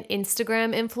 like an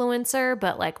Instagram influencer,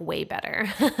 but like way better.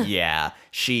 Yeah.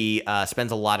 She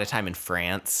spends a lot of time in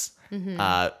France,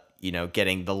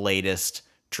 getting the latest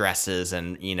dresses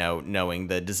and, knowing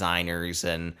the designers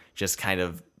and just kind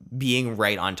of being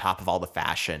right on top of all the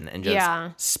fashion and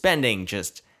just spending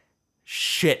just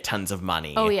shit tons of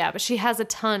money. Oh, yeah. But she has a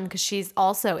ton because she's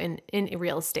also in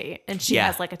real estate and she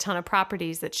has like a ton of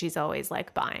properties that she's always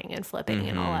like buying and flipping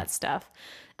and all that stuff.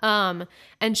 And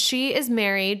she is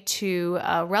married to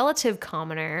a relative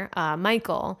commoner,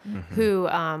 Michael, who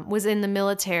was in the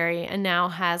military and now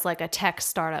has like a tech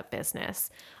startup business.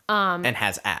 And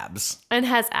has abs.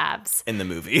 In the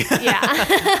movie.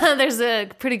 Yeah. There's a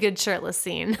pretty good shirtless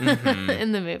scene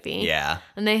in the movie. Yeah.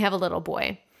 And they have a little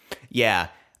boy. Yeah.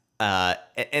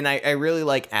 And I really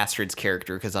like Astrid's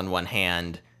character because on one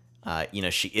hand,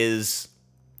 she is,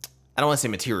 I don't want to say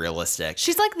materialistic.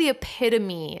 She's like the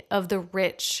epitome of the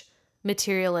rich,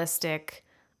 materialistic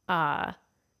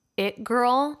it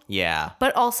girl. Yeah.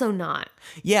 But also not.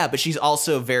 Yeah, but she's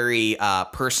also very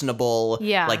personable.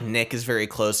 Yeah. Like Nick is very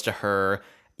close to her.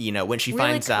 When she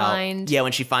finds out,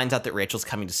 when she finds out that Rachel's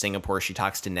coming to Singapore, she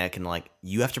talks to Nick and like,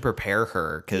 you have to prepare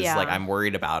her because like I'm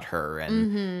worried about her.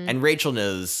 And Rachel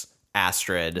knows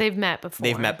Astrid. They've met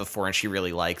before and she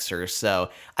really likes her. So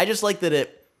I just like that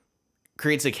it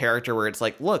creates a character where it's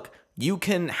like, look, you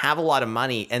can have a lot of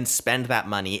money and spend that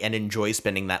money and enjoy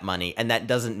spending that money. And that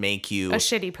doesn't make you a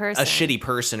shitty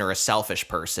person or a selfish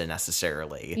person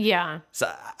necessarily. Yeah.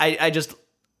 So I just,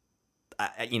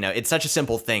 it's such a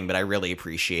simple thing, but I really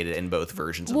appreciate it in both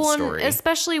versions of the story.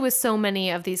 Especially with so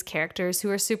many of these characters who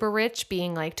are super rich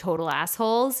being like total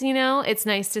assholes, it's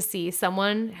nice to see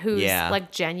someone who's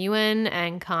like genuine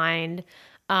and kind.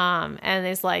 And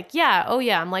is like,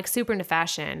 I'm like super into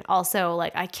fashion. Also,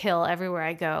 like I kill everywhere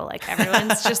I go. Like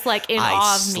everyone's just like in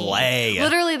awe of me.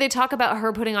 Literally, they talk about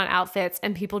her putting on outfits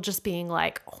and people just being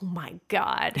like, oh my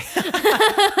God.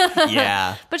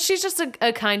 Yeah. But she's just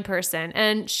a kind person.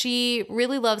 And she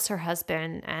really loves her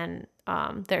husband and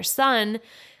their son.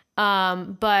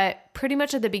 But pretty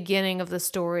much at the beginning of the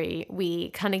story,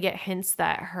 we kind of get hints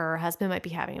that her husband might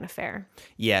be having an affair.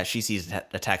 Yeah, she sees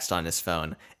a text on his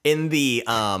phone. In the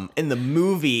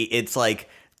movie, it's like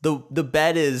the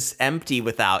bed is empty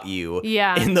without you.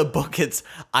 Yeah. In the book, it's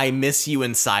I miss you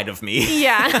inside of me.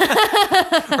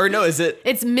 Yeah. Or no, is it?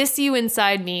 It's miss you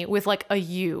inside me with like a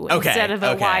U instead of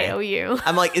a Y-O-U.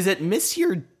 I'm like, is it miss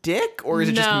your dick or is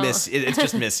it just miss? It's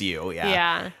just miss you.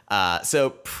 Yeah. Yeah. So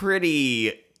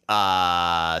pretty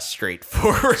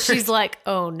straightforward. She's like,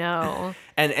 oh no.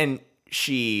 And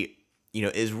she,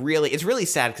 it's really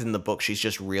sad because in the book she's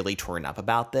just really torn up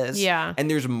about this. Yeah. And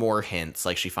there's more hints.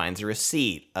 Like she finds a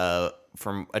receipt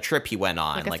from a trip he went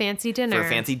on. Like a fancy dinner. For a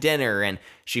fancy dinner. And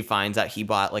she finds out he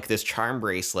bought like this charm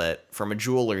bracelet from a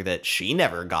jeweler that she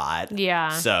never got. Yeah.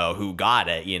 So who got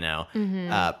it,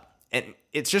 Mm-hmm. And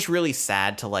it's just really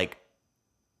sad to like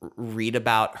read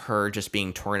about her just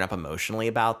being torn up emotionally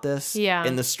about this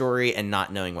in the story and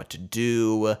not knowing what to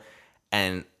do.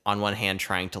 And on one hand,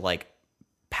 trying to like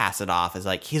pass it off as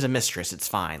like, he's a mistress. It's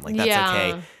fine. Like, that's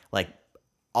okay. Like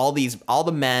all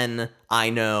the men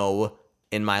I know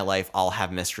in my life all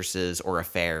have mistresses or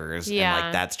affairs. Yeah. And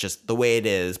like, that's just the way it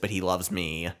is, but he loves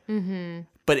me. Mm-hmm.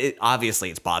 But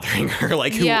obviously it's bothering her.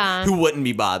 Like who wouldn't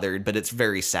be bothered, but it's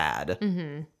very sad.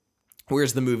 Mm-hmm.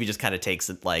 Whereas the movie just kind of takes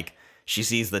it like, she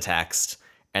sees the text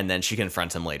and then she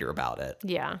confronts him later about it.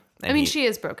 Yeah. And she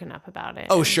is broken up about it.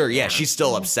 Oh, sure. Yeah. She's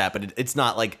still upset, but it's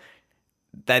not like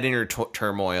that inner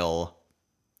turmoil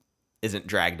isn't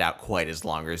dragged out quite as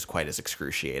long or is quite as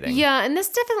excruciating. Yeah. And this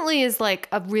definitely is like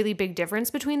a really big difference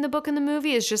between the book and the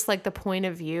movie is just like the point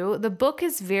of view. The book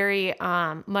is very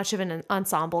much of an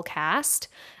ensemble cast.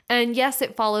 And yes,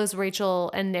 it follows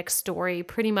Rachel and Nick's story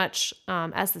pretty much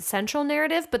as the central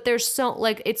narrative, but there's so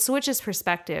like it switches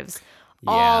perspectives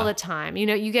all the time.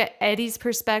 You get Eddie's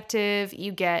perspective,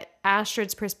 you get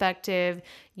Astrid's perspective,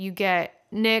 you get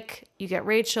Nick, you get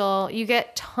Rachel, you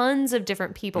get tons of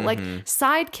different people, like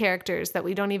side characters that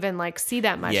we don't even like see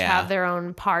that much have their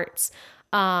own parts.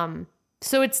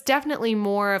 So it's definitely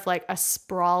more of like a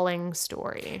sprawling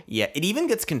story. Yeah, it even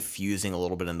gets confusing a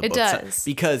little bit in the book. It does.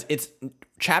 Because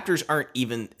chapters aren't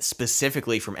even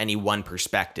specifically from any one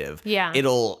perspective. Yeah.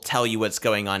 It'll tell you what's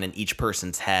going on in each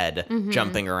person's head,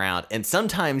 jumping around. And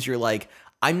sometimes you're like,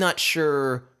 I'm not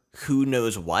sure who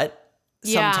knows what.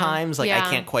 Sometimes, I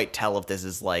can't quite tell if this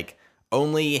is like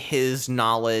only his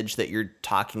knowledge that you're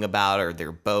talking about or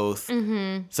they're both.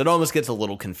 Mm-hmm. So it almost gets a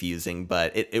little confusing,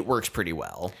 but it works pretty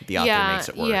well. The author makes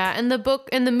it work. Yeah, and the book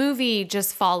and the movie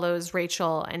just follows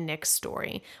Rachel and Nick's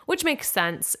story, which makes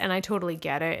sense, and I totally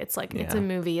get it. It's like it's a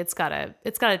movie; it's gotta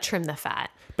trim the fat.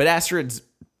 But Astrid's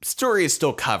story is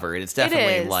still covered. It's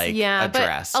definitely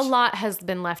addressed. But a lot has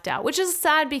been left out, which is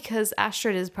sad because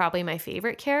Astrid is probably my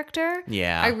favorite character.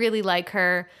 Yeah, I really like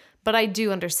her, but I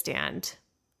do understand.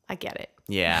 I get it.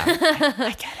 Yeah,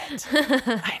 I get it.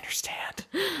 I understand.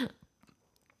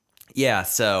 Yeah,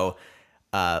 so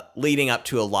leading up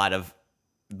to a lot of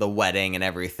the wedding and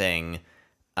everything,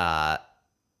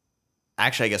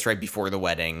 actually, I guess right before the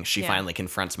wedding, she finally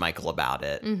confronts Michael about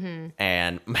it. Mm-hmm.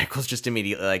 And Michael's just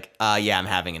immediately like, I'm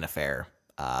having an affair.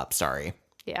 Sorry.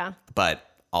 Yeah. But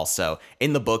also,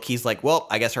 in the book, he's like, well,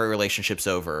 I guess our relationship's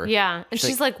over. Yeah. And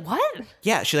she's like, what?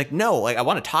 Yeah. She's like, no, like, I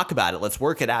want to talk about it. Let's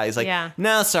work it out. He's like,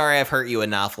 no, sorry, I've hurt you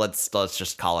enough. Let's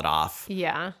just call it off.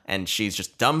 Yeah. And she's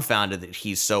just dumbfounded that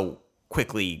he's so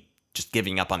quickly just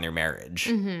giving up on their marriage.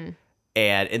 Mm-hmm.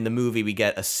 And in the movie, we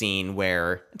get a scene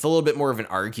where it's a little bit more of an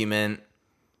argument,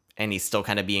 and he's still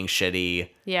kind of being shitty.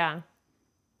 Yeah.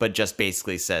 But just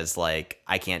basically says, like,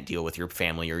 I can't deal with your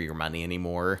family or your money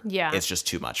anymore. Yeah. It's just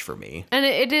too much for me. And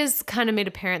it is kind of made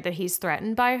apparent that he's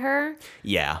threatened by her.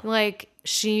 Yeah. Like,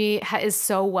 she is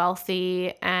so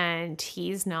wealthy and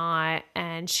he's not.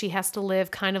 And she has to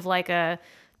live kind of like a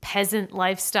peasant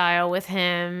lifestyle with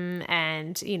him.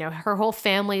 And, you know, her whole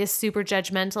family is super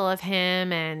judgmental of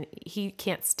him and he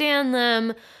can't stand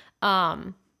them.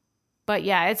 But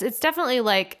yeah, it's definitely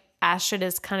like, Astrid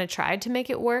has kind of tried to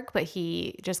make it work, but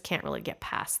he just can't really get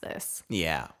past this.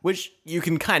 Yeah, which you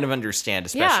can kind of understand,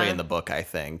 especially in the book, I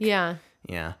think. Yeah.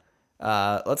 Yeah.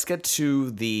 Let's get to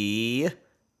the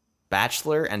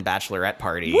Bachelor and Bachelorette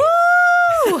party. Woo!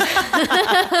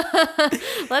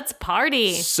 Let's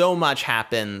party. So much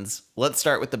happens. Let's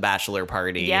start with the Bachelor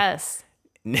party. Yes.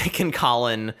 Nick and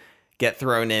Colin get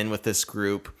thrown in with this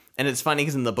group. And it's funny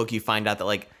because in the book you find out that,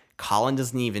 like, Colin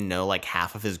doesn't even know, like,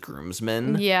 half of his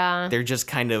groomsmen. Yeah. They're just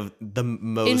kind of the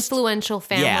most influential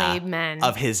family men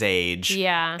of his age.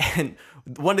 Yeah. And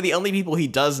one of the only people he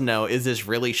does know is this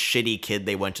really shitty kid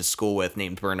they went to school with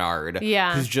named Bernard.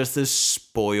 Yeah. Who's just this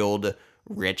spoiled,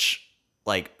 rich,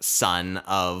 like, son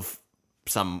of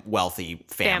some wealthy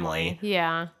family.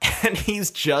 Yeah. And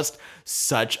he's just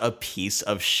such a piece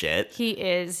of shit. He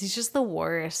is. He's just the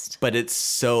worst. But it's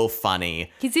so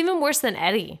funny. He's even worse than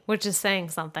Eddie, which is saying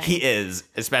something. He is,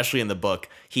 especially in the book.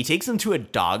 He takes him to a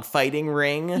dogfighting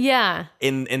ring. Yeah.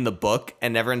 In the book,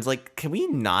 and everyone's like, can we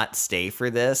not stay for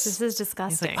this? This is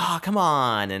disgusting. He's like, oh, come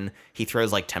on. And he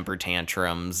throws like temper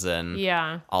tantrums and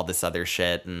all this other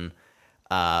shit. And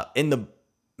in the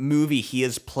movie, he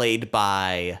is played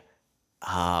by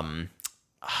I'm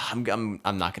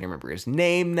not gonna remember his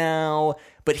name now,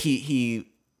 but he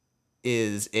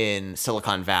is in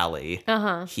Silicon Valley.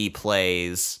 He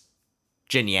plays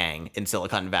Jin Yang in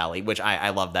Silicon Valley, which I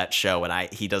love that show,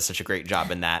 and he does such a great job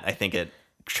in that. I think it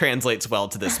translates well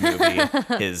to this movie,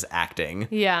 his acting.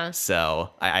 Yeah.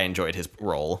 So I enjoyed his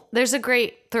role. There's a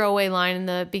great throwaway line in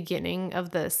the beginning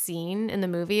of the scene in the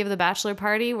movie of the bachelor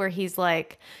party where he's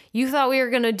like, you thought we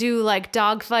were going to do like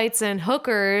dog fights and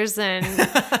hookers, and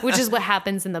which is what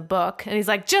happens in the book. And he's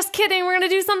like, just kidding, we're going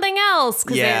to do something else.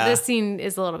 Because this scene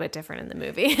is a little bit different in the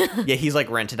movie. Yeah, he's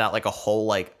like rented out like a whole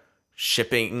like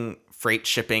freight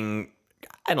shipping,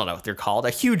 I don't know what they're called, a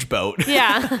huge boat.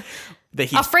 Yeah.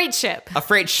 A freight ship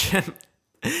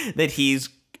that he's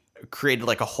created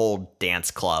like a whole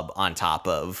dance club on top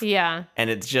of. Yeah. And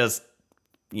it's just,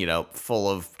 you know, full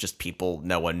of just people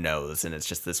no one knows. And it's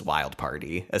just this wild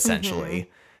party,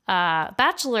 essentially.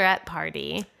 Bachelorette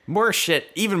party.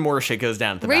 Even more shit goes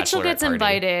down at the Rachel Bachelorette gets party.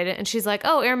 Invited and she's like,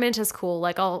 oh, Araminta's cool.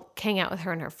 Like, I'll hang out with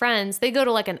her and her friends. They go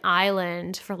to like an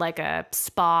island for like a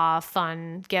spa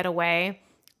fun getaway.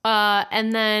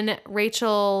 And then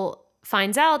Rachel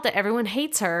finds out that everyone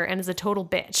hates her and is a total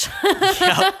bitch.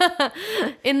 Yep.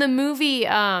 In the movie,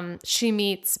 she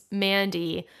meets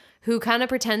Mandy, who kind of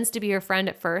pretends to be her friend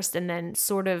at first and then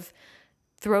sort of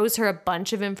throws her a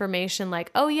bunch of information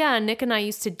like, oh yeah, Nick and I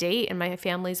used to date and my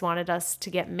families wanted us to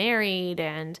get married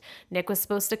and Nick was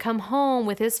supposed to come home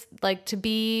with his, like, to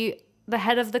be the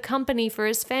head of the company for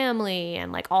his family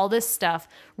and like all this stuff,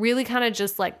 really kind of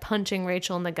just like punching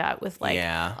Rachel in the gut with like,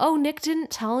 oh, Nick didn't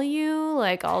tell you,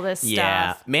 like all this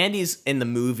stuff. Mandy's in the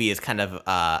movie is kind of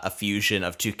a fusion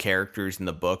of two characters in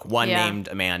the book, one named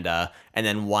Amanda and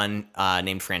then one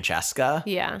named Francesca,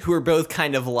 who are both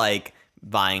kind of like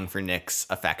vying for Nick's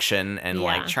affection and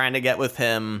like trying to get with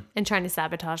him and trying to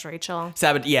sabotage Rachel.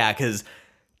 Because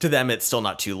to them, it's still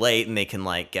not too late, and they can,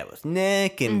 like, get with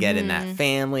Nick and get in that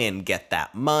family and get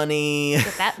that money.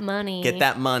 Get that money. Get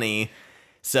that money.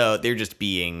 So they're just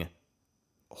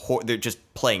they're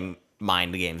just playing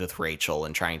mind games with Rachel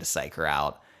and trying to psych her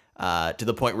out to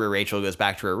the point where Rachel goes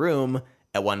back to her room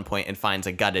at one point and finds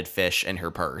a gutted fish in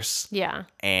her purse. Yeah.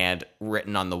 And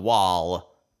written on the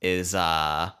wall is,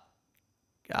 go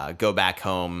back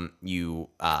home, you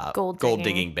gold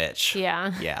digging bitch.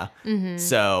 Yeah. Yeah. Mm-hmm.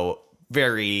 So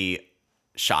very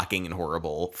shocking and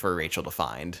horrible for Rachel to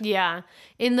find. Yeah.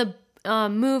 In the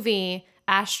movie,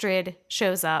 Astrid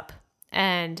shows up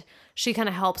and she kind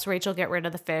of helps Rachel get rid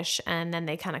of the fish, and then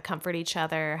they kind of comfort each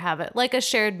other, have it like a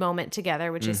shared moment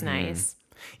together, which is nice.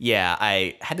 Yeah,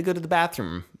 I had to go to the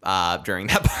bathroom during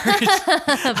that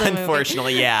part.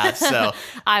 Unfortunately, yeah. So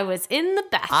I was in the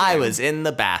bathroom. I was in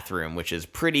the bathroom, which is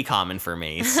pretty common for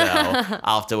me. So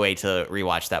I'll have to wait to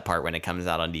rewatch that part when it comes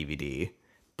out on DVD.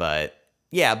 But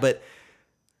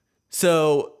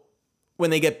so when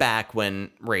they get back,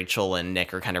 when Rachel and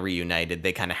Nick are kind of reunited,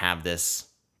 they kind of have this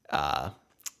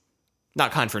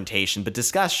not confrontation, but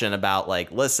discussion about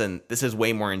like, listen, this is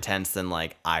way more intense than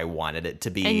like I wanted it to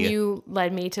be. And you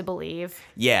led me to believe.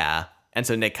 Yeah. And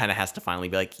so Nick kind of has to finally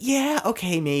be like, yeah,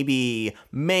 okay,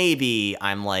 maybe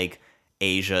I'm like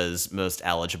Asia's most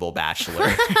eligible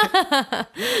bachelor.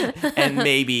 And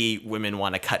maybe women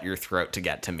want to cut your throat to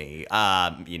get to me.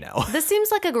 This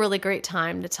seems like a really great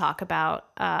time to talk about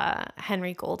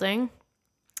Henry Golding.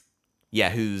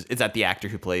 Yeah, is that the actor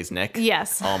who plays Nick?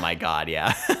 Yes. Oh my God,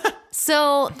 yeah.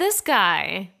 So this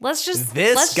guy, let's just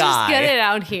get it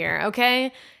out here,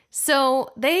 okay?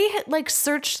 So they like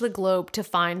searched the globe to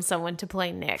find someone to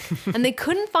play Nick, and they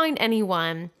couldn't find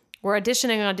anyone. We're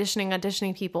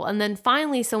auditioning people, and then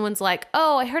finally someone's like,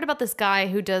 "Oh, I heard about this guy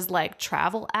who does like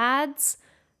travel ads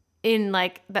in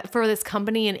like that for this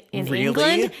company in really?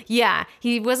 England." Yeah,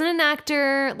 he wasn't an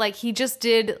actor. Like he just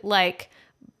did like,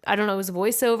 I don't know, it was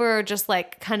voiceover or just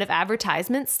like kind of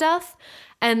advertisement stuff.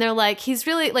 And they're like, he's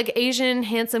really like Asian,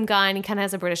 handsome guy, and he kind of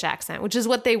has a British accent, which is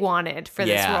what they wanted for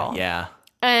this role. Yeah.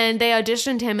 And they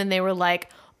auditioned him and they were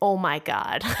like, oh my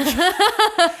God.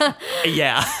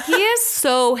 Yeah. He is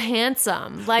so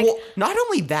handsome. Like, well, not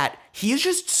only that, he is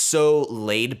just so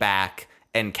laid back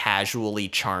and casually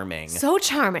charming. So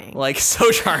charming. Like,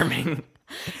 so charming.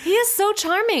 He is so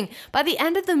charming. By the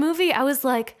end of the movie, I was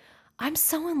like, I'm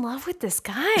so in love with this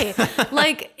guy.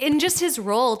 Like, in just his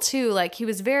role, too. Like, he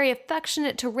was very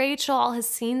affectionate to Rachel, all his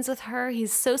scenes with her.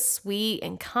 He's so sweet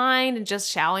and kind and just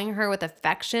showering her with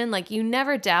affection. Like, you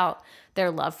never doubt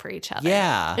their love for each other.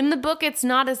 Yeah. In the book, it's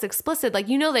not as explicit. Like,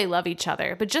 you know they love each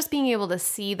other. But just being able to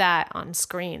see that on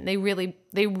screen, they really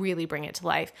bring it to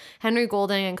life. Henry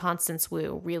Golding and Constance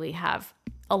Wu really have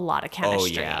a lot of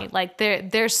chemistry. Oh, yeah. Like,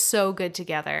 they're so good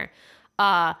together.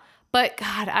 But,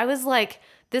 God, I was like...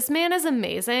 This man is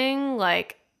amazing.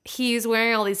 Like, he's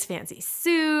wearing all these fancy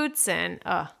suits and,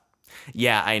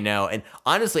 Yeah, I know. And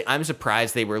honestly, I'm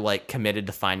surprised they were, like, committed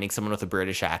to finding someone with a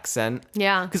British accent.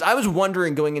 Yeah. Because I was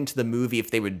wondering going into the movie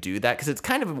if they would do that, because it's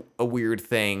kind of a weird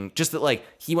thing. Just that, like,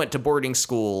 he went to boarding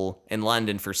school in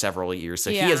London for several years, so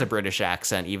he has a British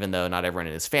accent, even though not everyone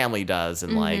in his family does.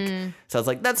 And, like, so I was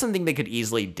like, that's something they could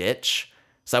easily ditch.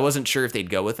 So I wasn't sure if they'd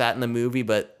go with that in the movie,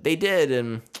 but they did,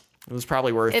 and... It was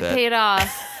probably worth it. It paid off.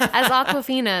 As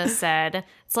Awkwafina said,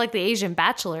 it's like the Asian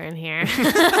Bachelor in here.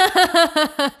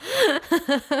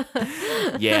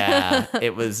 Yeah,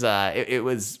 it was. It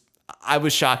was. I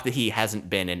was shocked that he hasn't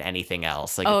been in anything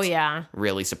else. Like, it's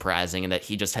really surprising, and that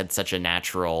he just had such a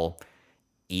natural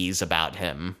ease about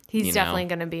him. He's definitely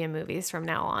going to be in movies from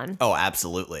now on. Oh,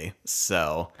 absolutely.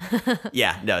 So,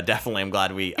 yeah, no, definitely. I'm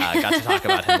glad we got to talk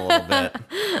about him a little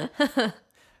bit.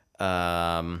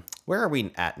 Where are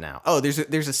we at now? Oh, there's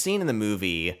a scene in the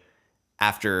movie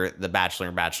after the Bachelor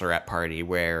and Bachelorette party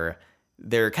where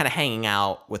they're kind of hanging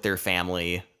out with their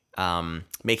family,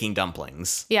 making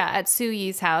dumplings. Yeah, at Soo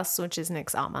Yee's house, which is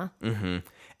Nick's Ama. Mm-hmm.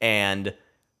 And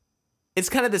it's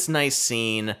kind of this nice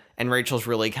scene, and Rachel's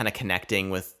really kind of connecting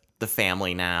with the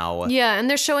family now. Yeah, and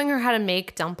they're showing her how to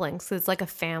make dumplings. So it's like a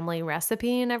family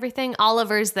recipe and everything.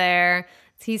 Oliver's there.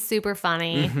 He's super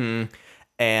funny. Mm-hmm.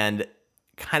 And...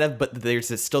 kind of, but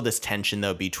there's still this tension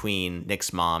though between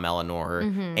Nick's mom Eleanor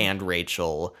and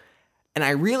Rachel, and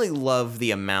I really love the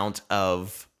amount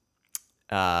of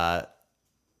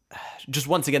just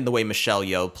once again the way Michelle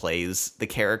Yeoh plays the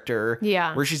character,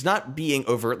 where she's not being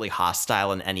overtly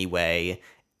hostile in any way,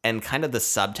 and kind of the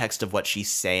subtext of what she's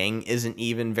saying isn't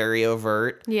even very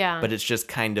overt, but it's just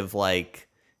kind of like,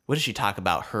 what does she talk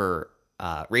about? Her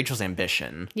Rachel's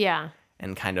ambition,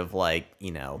 and kind of like,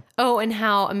 you know. Oh, and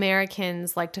how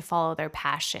Americans like to follow their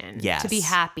passion. Yes. To be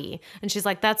happy. And she's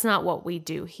like, that's not what we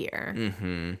do here.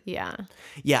 Mm-hmm. Yeah.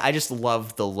 Yeah, I just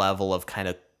love the level of kind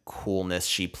of coolness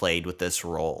she played with this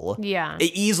role. Yeah.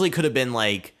 It easily could have been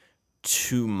like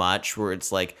too much where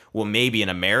it's like, well, maybe in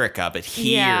America, but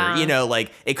here, you know,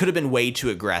 like it could have been way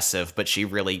too aggressive, but she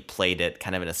really played it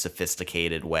kind of in a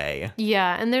sophisticated way.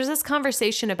 Yeah. And there's this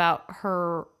conversation about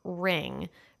her ring,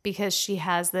 because she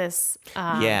has this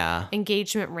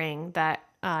engagement ring that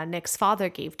Nick's father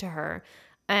gave to her.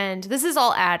 And this is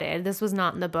all added. This was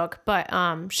not in the book. But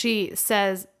she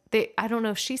says, I don't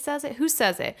know if she says it. Who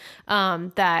says it?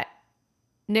 That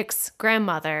Nick's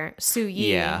grandmother, Soo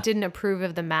Yee, didn't approve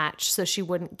of the match, so she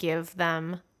wouldn't give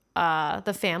them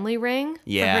the family ring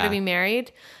for her to be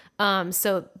married.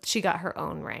 So she got her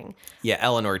own ring. Yeah,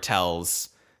 Eleanor tells...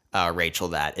 Rachel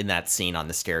that in that scene on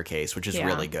the staircase, which is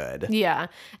really good. Yeah.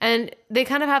 And they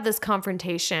kind of have this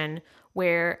confrontation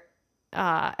where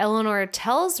Eleanor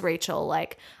tells Rachel,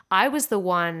 like, I was the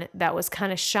one that was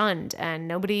kind of shunned and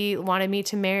nobody wanted me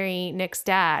to marry Nick's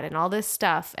dad and all this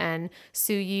stuff. And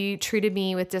Soo-yi treated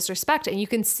me with disrespect. And you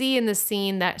can see in the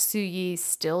scene that Soo-yi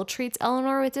still treats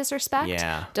Eleanor with disrespect.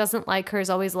 Yeah. Doesn't like her, is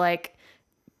always like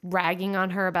ragging on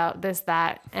her about this,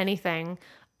 that, anything.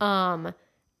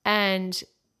 And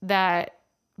that,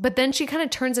 but then she kind of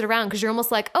turns it around because you're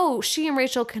almost like, oh, she and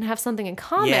Rachel can have something in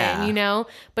common, you know?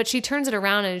 But she turns it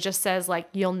around and it just says like,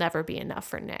 you'll never be enough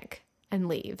for Nick, and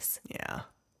leaves. Yeah.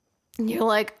 And you're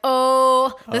like,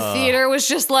 oh, the theater was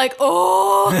just like,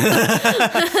 oh.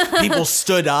 People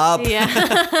stood up.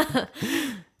 Yeah.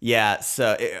 Yeah.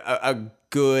 So a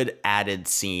good added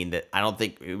scene that I don't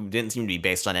think, it didn't seem to be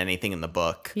based on anything in the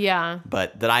book. Yeah.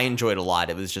 But that I enjoyed a lot.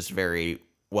 It was just very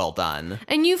well done.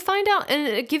 And you find out, and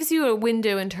it gives you a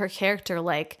window into her character,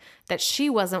 like that she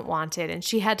wasn't wanted and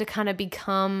she had to kind of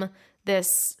become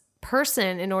this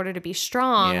person in order to be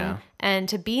strong and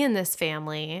to be in this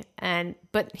family.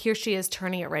 But here she is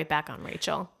turning it right back on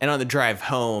Rachel. And on the drive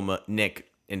home,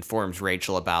 Nick informs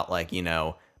Rachel about, like, you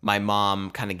know, my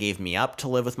mom kind of gave me up to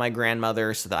live with my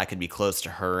grandmother so that I could be close to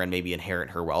her and maybe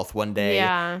inherit her wealth one day.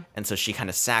 Yeah. And so she kind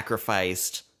of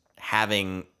sacrificed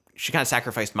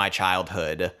my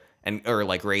childhood or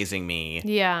like raising me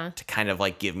to kind of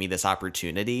like give me this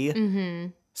opportunity. Mm-hmm.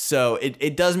 So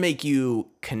it does make you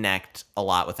connect a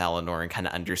lot with Eleanor and kind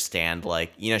of understand,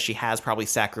 like, you know, she has probably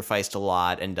sacrificed a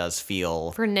lot and does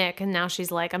feel for Nick. And now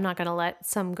she's like, I'm not going to let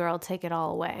some girl take it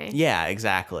all away. Yeah,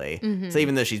 exactly. Mm-hmm. So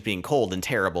even though she's being cold and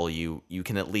terrible, you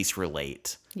can at least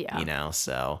relate. Yeah. You know,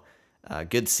 so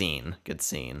good scene.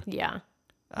 Yeah.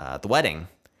 The wedding.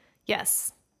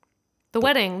 Yes. The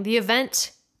wedding, the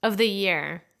event of the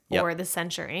year or the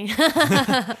century.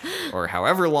 Or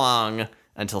however long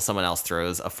until someone else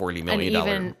throws a $40 million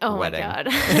wedding. Oh my God.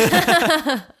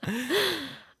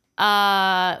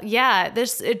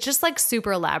 It's just like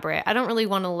super elaborate. I don't really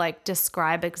want to like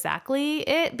describe exactly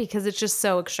it because it's just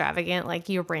so extravagant. Like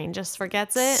your brain just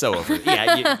forgets it. So over.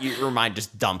 Yeah, your mind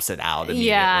just dumps it out immediately.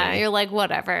 Yeah, you're like,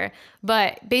 whatever.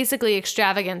 But basically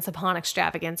extravagance upon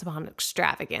extravagance upon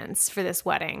extravagance for this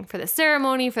wedding, for the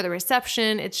ceremony, for the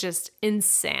reception. It's just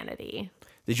insanity.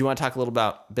 Did you want to talk a little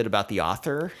bit about the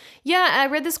author? Yeah, I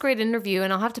read this great interview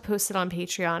and I'll have to post it on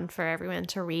Patreon for everyone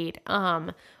to read.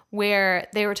 Where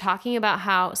they were talking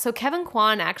about so Kevin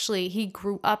Kwan actually, he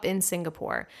grew up in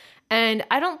Singapore. And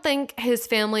I don't think his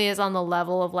family is on the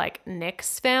level of like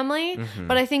Nick's family,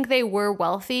 but I think they were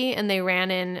wealthy and they ran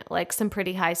in like some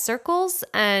pretty high circles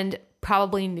and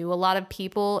probably knew a lot of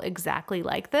people exactly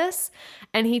like this.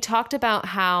 And he talked about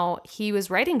how he was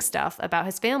writing stuff about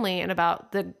his family and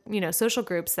about the, you know, social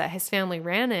groups that his family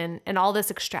ran in and all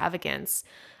this extravagance.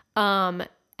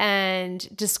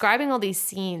 And describing all these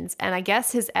scenes. And I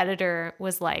guess his editor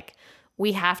was like,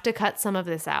 we have to cut some of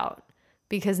this out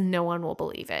because no one will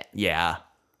believe it. Yeah.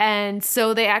 And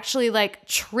so they actually like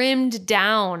trimmed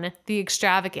down the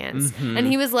extravagance. Mm-hmm. And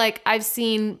he was like, I've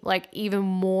seen like even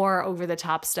more over the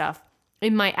top stuff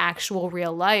in my actual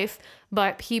real life,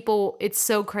 but it's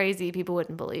so crazy. People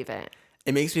wouldn't believe it.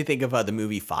 It makes me think of the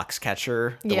movie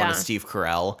Foxcatcher, the one with Steve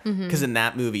Carell. Because in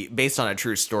that movie, based on a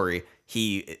true story,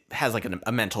 he has like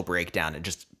a mental breakdown and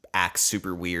just acts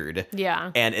super weird.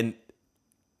 Yeah. And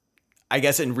I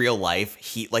guess in real life,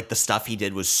 he like the stuff he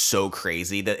did was so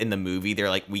crazy that in the movie, they're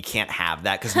like, we can't have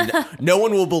that because no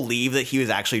one will believe that he was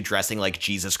actually dressing like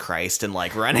Jesus Christ and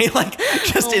like running like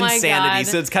just insanity.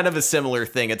 So it's kind of a similar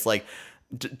thing. It's like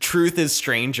truth is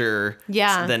stranger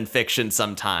than fiction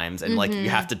sometimes. And like you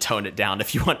have to tone it down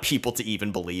if you want people to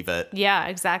even believe it. Yeah,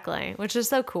 exactly. Which is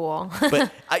so cool. But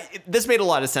this made a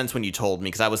lot of sense when you told me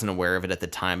because I wasn't aware of it at the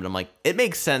time. And I'm like, it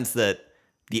makes sense that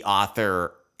the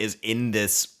author is in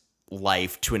this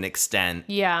life to an extent.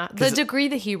 Yeah. The degree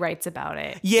that he writes about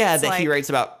it. Yeah. That he writes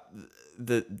about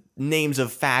the names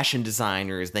of fashion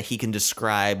designers, that he can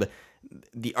describe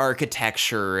the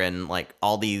architecture and like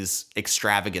all these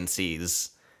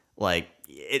extravagancies. Like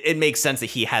it makes sense that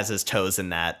he has his toes in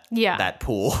that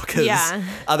pool because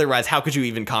otherwise how could you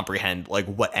even comprehend like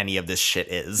what any of this shit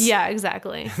is? Yeah,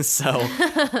 exactly. So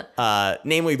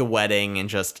namely the wedding and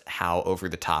just how over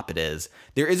the top it is.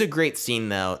 There is a great scene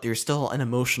though. There's still an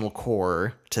emotional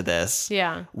core to this.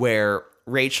 Yeah. Where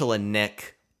Rachel and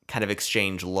Nick kind of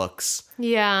exchange looks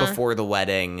before the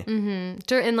wedding.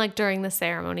 Mm-hmm. And during the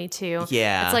ceremony too.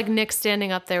 Yeah. It's like Nick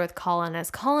standing up there with Colin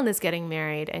as Colin is getting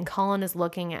married and Colin is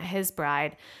looking at his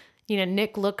bride. You know,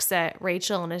 Nick looks at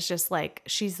Rachel and is just like,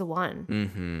 she's the one.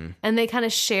 Mm-hmm. And they kind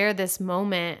of share this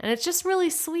moment and it's just really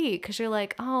sweet because you're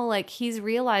like, oh, like he's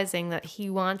realizing that he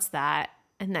wants that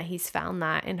and that he's found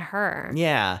that in her.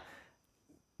 Yeah.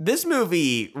 this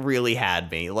movie really had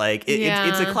me. Like,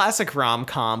 it's a classic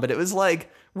rom-com, but it was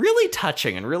like really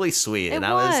touching and really sweet. And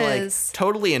I was like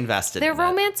totally invested Their in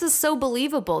romance it. is so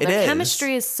believable. Their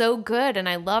chemistry is so good. And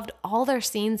I loved all their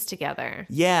scenes together.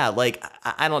 Yeah. Like,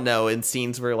 I don't know, in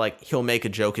scenes where like he'll make a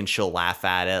joke and she'll laugh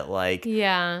at it. Like,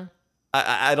 yeah.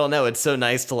 I don't know. It's so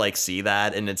nice to like see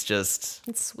that. And it's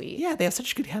sweet. Yeah. They have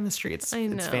such good chemistry. It's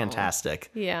fantastic.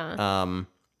 Yeah.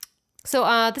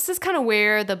 So this is kind of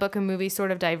where the book and movie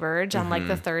sort of diverge on like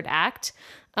the third act.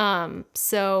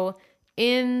 So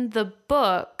in the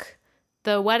book,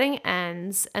 the wedding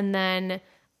ends and then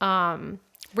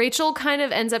Rachel kind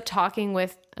of ends up talking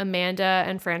with Amanda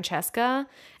and Francesca,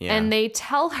 and they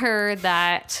tell her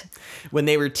that when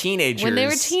they were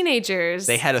teenagers,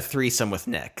 they had a threesome with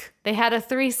Nick.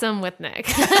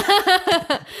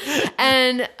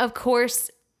 And of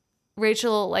course,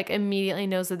 Rachel like immediately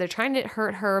knows that they're trying to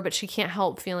hurt her, but she can't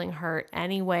help feeling hurt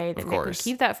anyway. That Nick would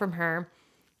keep that from her.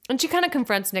 And she kind of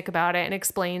confronts Nick about it and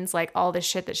explains like all this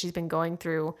shit that she's been going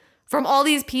through from all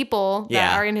these people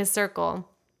that are in his circle.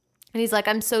 And he's like,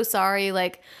 I'm so sorry.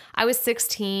 Like, I was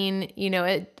 16, you know,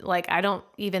 I don't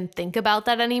even think about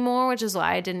that anymore, which is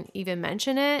why I didn't even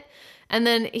mention it. And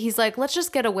then he's like, let's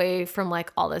just get away from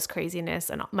like all this craziness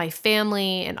and my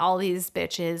family and all these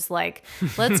bitches. Like,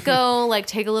 let's go like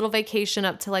take a little vacation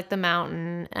up to like the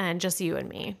mountain and just you and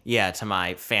me. Yeah, to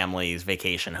my family's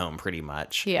vacation home pretty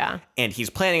much. Yeah. And he's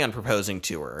planning on proposing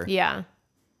to her. Yeah.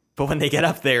 But when they get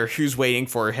up there, who's waiting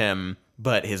for him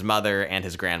but his mother and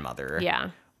his grandmother?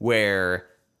 Yeah. Where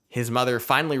his mother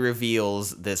finally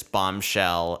reveals this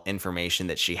bombshell information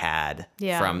that she had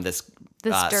from this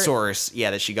source,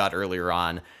 that she got earlier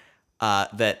on,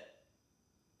 that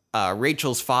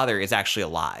Rachel's father is actually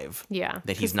alive. Yeah.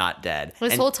 That he's not dead.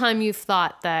 This whole time you've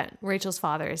thought that Rachel's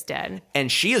father is dead.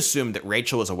 And she assumed that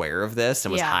Rachel was aware of this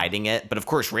and was hiding it. But of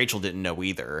course, Rachel didn't know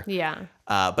either. Yeah.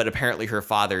 But apparently her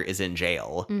father is in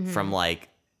jail from like,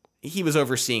 he was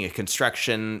overseeing a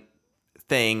construction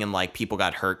thing and like people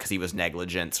got hurt because he was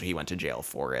negligent, so he went to jail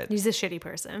for it. He's a shitty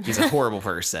person. He's a horrible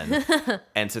person.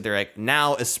 And so they're like,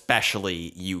 now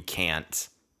especially you can't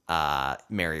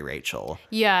marry Rachel.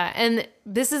 Yeah, and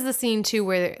this is the scene too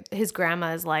where his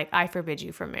grandma is like, I forbid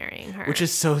you from marrying her. Which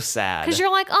is so sad. Because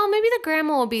you're like, oh, maybe the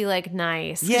grandma will be like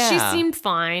nice. Yeah. She seemed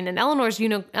fine. And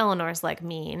Eleanor's like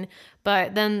mean.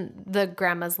 But then the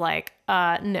grandma's like,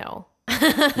 no.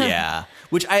 Yeah.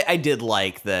 Which I did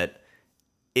like that.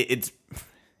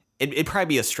 It'd probably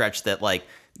be a stretch that like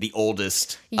the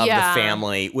oldest of the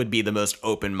family would be the most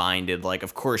open-minded. Like,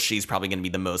 of course, she's probably going to be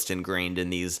the most ingrained in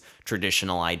these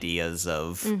traditional ideas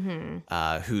of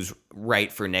who's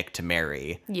right for Nick to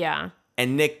marry. Yeah.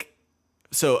 And Nick,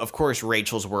 so of course,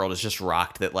 Rachel's world is just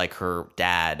rocked that like her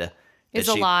dad is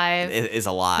alive. Is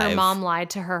alive. Her mom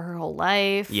lied to her whole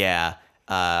life. Yeah.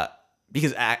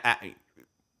 Because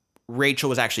Rachel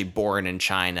was actually born in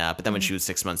China, but then when she was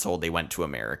 6 months old, they went to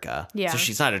America. Yeah. So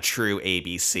she's not a true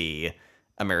ABC,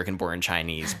 American born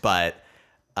Chinese, but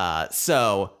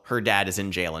so her dad is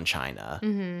in jail in China.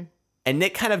 Mm-hmm. And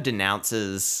Nick kind of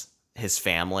denounces his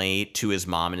family to his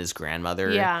mom and his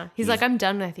grandmother. Yeah. He's like, I'm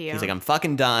done with you. He's like, I'm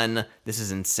fucking done. This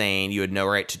is insane. You had no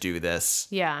right to do this.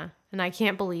 Yeah. And I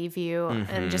can't believe you.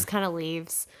 And just kind of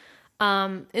leaves.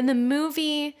 In the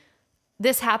movie,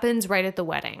 this happens right at the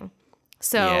wedding.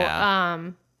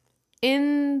 So,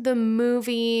 in the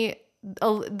movie,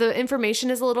 the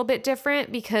information is a little bit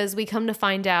different because we come to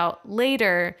find out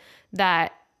later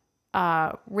that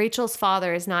Rachel's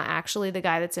father is not actually the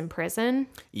guy that's in prison.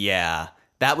 Yeah,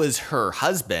 that was her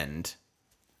husband.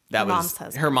 That was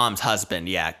her mom's husband.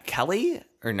 Yeah, Kelly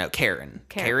or no, Karen.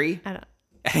 Carrie.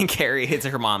 I think Carrie is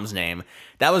her mom's name.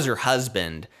 That was her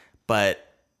husband,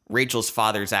 but Rachel's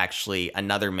father's actually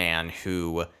another man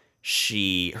who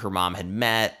her mom had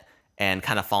met and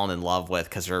kind of fallen in love with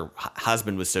because her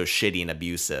husband was so shitty and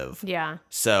abusive. Yeah.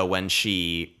 So when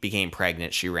she became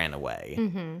pregnant, she ran away.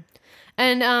 Mm-hmm.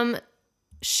 And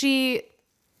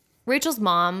Rachel's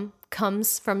mom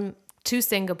comes to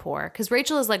Singapore because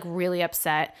Rachel is like really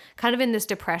upset, kind of in this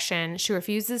depression. She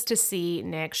refuses to see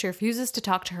Nick. She refuses to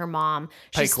talk to her mom.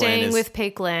 She's staying with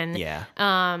Peiklin. Yeah.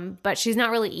 But she's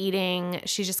not really eating.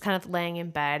 She's just kind of laying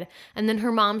in bed. And then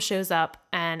her mom shows up,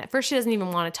 and at first she doesn't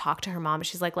even want to talk to her mom. But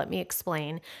she's like, let me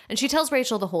explain. And she tells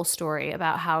Rachel the whole story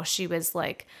about how she was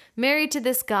like married to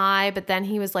this guy, but then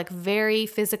he was like very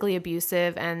physically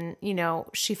abusive. And, you know,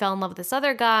 she fell in love with this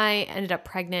other guy, ended up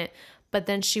pregnant. But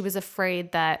then she was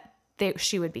afraid that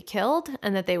she would be killed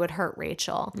and that they would hurt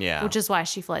Rachel, which is why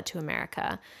she fled to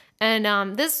America.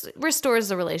 And this restores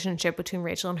the relationship between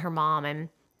Rachel and her mom. And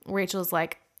Rachel's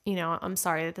like, you know, I'm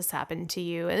sorry that this happened to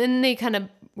you. And then they kind of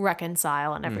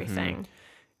reconcile and everything.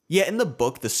 Yeah, in the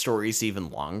book, the story's even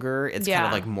longer. It's kind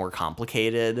of like more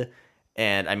complicated.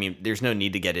 And I mean, there's no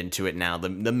need to get into it now. The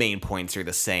main points are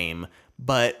the same.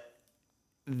 But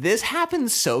this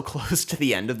happens so close to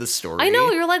the end of the story. I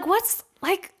know. You're like, what's...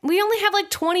 Like, we only have like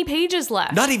 20 pages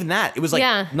left. Not even that. It was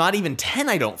like not even 10,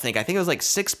 I don't think. I think it was like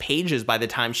 6 pages by the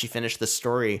time she finished the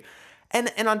story. And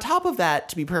on top of that,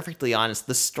 to be perfectly honest,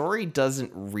 the story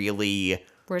doesn't really...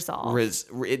 resolve.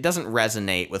 It doesn't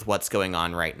resonate with what's going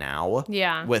on right now.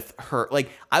 Yeah. With her.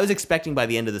 Like, I was expecting by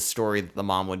the end of the story that the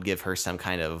mom would give her some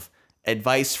kind of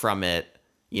advice from it,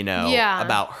 you know,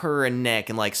 about her and Nick.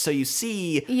 And like, so you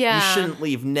see, you shouldn't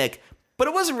leave Nick. But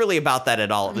it wasn't really about that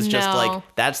at all. It was just like,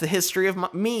 that's the history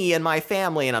of me and my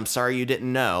family, and I'm sorry you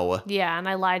didn't know. Yeah, and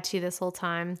I lied to you this whole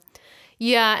time.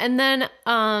 Yeah, and then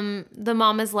the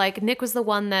mom is like, Nick was the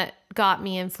one that got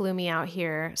me and flew me out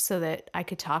here so that I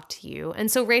could talk to you.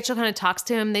 And so Rachel kind of talks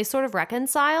to him. They sort of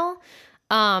reconcile,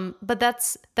 but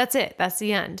that's it. That's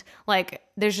the end. Like,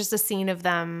 there's just a scene of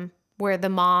them where the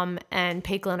mom and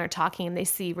Paquelin are talking, and they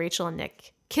see Rachel and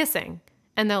Nick kissing.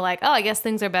 And they're like, oh, I guess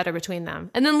things are better between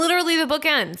them. And then literally the book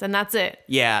ends, and that's it.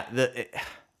 Yeah,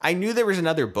 I knew there was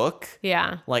another book.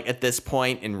 Yeah. Like, at this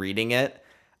point in reading it.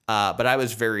 But I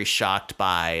was very shocked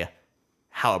by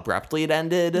how abruptly it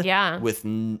ended. Yeah. With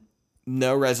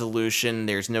no resolution.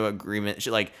 There's no agreement.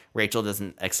 Rachel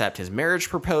doesn't accept his marriage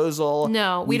proposal.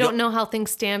 No, we don't know how things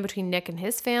stand between Nick and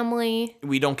his family.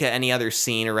 We don't get any other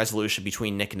scene or resolution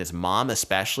between Nick and his mom,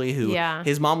 especially, who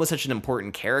his mom was such an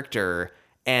important character.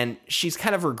 And she's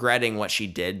kind of regretting what she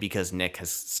did because Nick has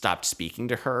stopped speaking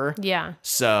to her. Yeah.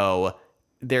 So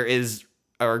there is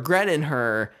a regret in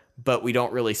her, but we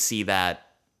don't really see that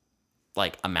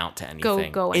like amount to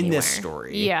anything go in anywhere. This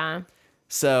story. Yeah.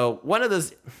 So one of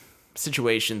those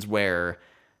situations where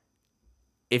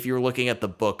if you're looking at the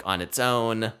book on its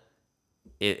own,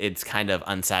 it's kind of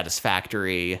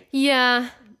unsatisfactory. Yeah.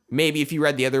 Maybe if you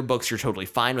read the other books, you're totally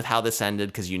fine with how this ended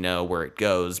because you know where it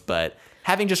goes, but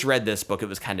having just read this book, it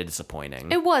was kind of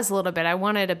disappointing. It was a little bit. I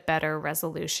wanted a better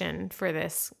resolution for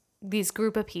these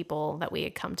group of people that we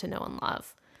had come to know and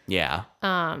love. Yeah.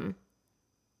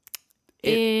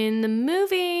 In the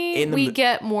movie, we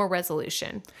get more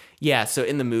resolution. Yeah, so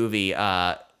in the movie,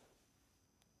 after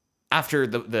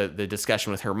the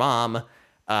discussion with her mom,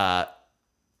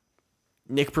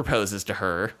 Nick proposes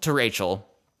to Rachel,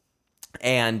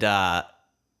 and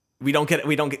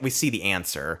we see the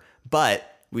answer, but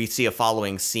we see a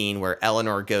following scene where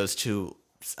Eleanor goes to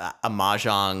a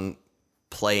mahjong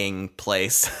playing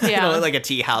place, like a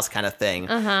tea house kind of thing,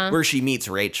 where she meets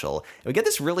Rachel. And we get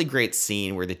this really great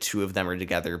scene where the two of them are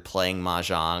together playing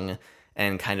mahjong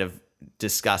and kind of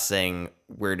discussing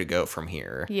where to go from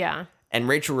here. Yeah. And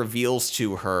Rachel reveals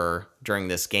to her during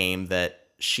this game that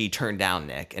she turned down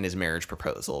Nick and his marriage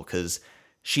proposal because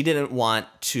she didn't want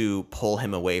to pull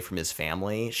him away from his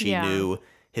family. She knew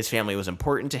his family was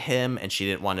important to him, and she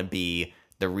didn't want to be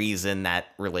the reason that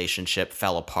relationship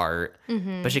fell apart.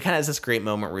 Mm-hmm. But she kind of has this great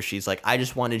moment where she's like, I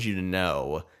just wanted you to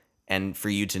know, and for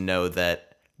you to know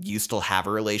that you still have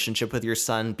a relationship with your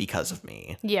son because of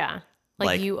me. Yeah.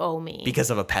 Like you owe me. Because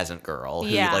of a peasant girl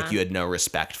who like you had no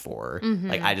respect for. Mm-hmm.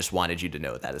 Like, I just wanted you to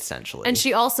know that, essentially. And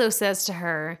she also says to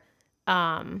her,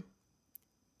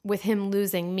 with him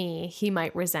losing me, he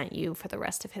might resent you for the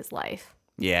rest of his life.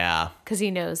 Yeah. Because he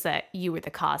knows that you were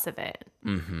the cause of it.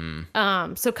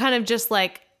 Mm-hmm. So kind of just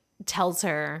like tells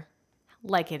her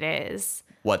like it is.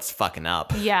 What's fucking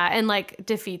up. Yeah, and like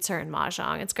defeats her in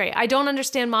Mahjong. It's great. I don't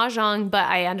understand Mahjong, but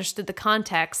I understood the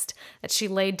context that she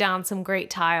laid down some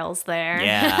great tiles there.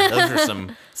 Yeah, those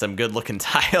are some good looking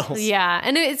tiles. Yeah,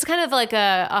 and it's kind of like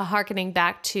a hearkening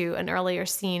back to an earlier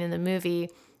scene in the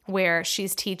movie where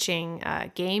she's teaching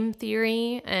game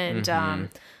theory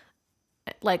and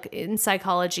like in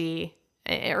psychology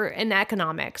or in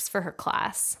economics for her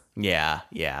class. Yeah.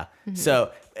 Mm-hmm.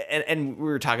 So, and we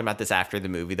were talking about this after the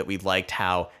movie, that we liked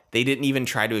how they didn't even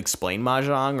try to explain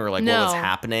Mahjong or like what was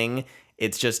happening.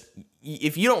 It's just,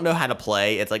 if you don't know how to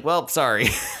play, it's like, well, sorry.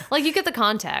 Like, you get the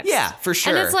context. Yeah, for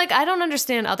sure. And it's like, I don't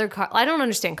understand I don't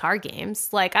understand card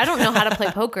games. Like, I don't know how to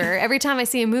play poker. Every time I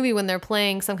see a movie when they're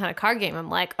playing some kind of card game, I'm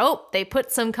like, oh, they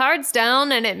put some cards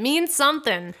down and it means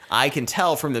something. I can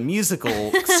tell from the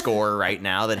musical score right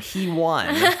now that he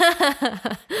won.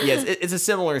 Yes, it's a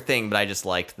similar thing, but I just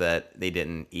liked that they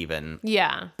didn't even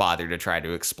bother to try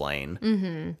to explain.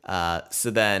 Mm-hmm.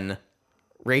 So then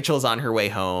Rachel's on her way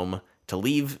home to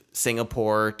leave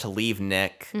Singapore, to leave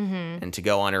Nick, and to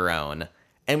go on her own.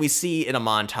 And we see in a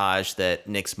montage that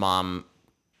Nick's mom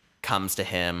comes to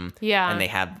him. Yeah.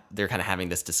 And they're kind of having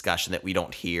this discussion that we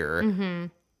don't hear. Mm-hmm.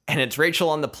 And it's Rachel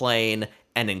on the plane,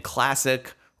 and in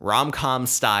classic rom-com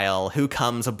style, who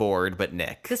comes aboard but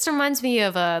Nick. This reminds me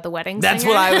of The Wedding That's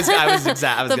Singer. what I was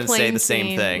going to say the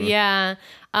same thing. Yeah.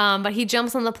 But he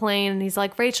jumps on the plane and he's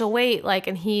like, Rachel, wait. Like,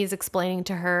 and he's explaining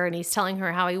to her and he's telling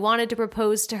her how he wanted to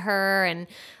propose to her and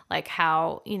like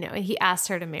how, he asked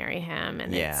her to marry him.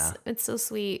 And it's so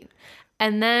sweet.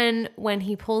 And then when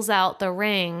he pulls out the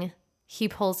ring, he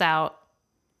pulls out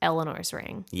Eleanor's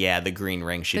ring. Yeah, the green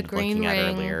ring she'd been looking at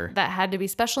earlier. That had to be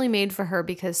specially made for her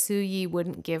because Soo-yi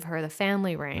wouldn't give her the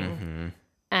family ring. Mm-hmm.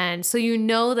 And so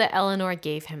that Eleanor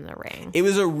gave him the ring. It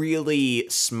was a really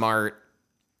smart,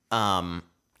 an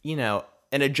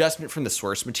adjustment from the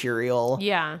source material.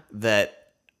 Yeah. That,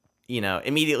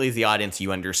 immediately as the audience,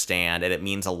 you understand, and it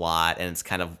means a lot, and it's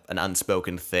kind of an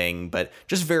unspoken thing, but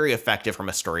just very effective from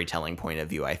a storytelling point of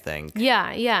view, I think.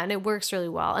 Yeah, and it works really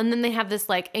well. And then they have this,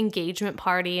 like, engagement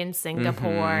party in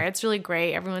Singapore. Mm-hmm. It's really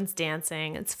great. Everyone's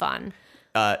dancing. It's fun.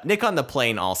 Nick on the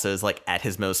plane also is like at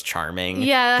his most charming.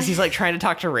 Yeah. Because he's like trying to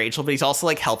talk to Rachel, but he's also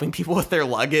like helping people with their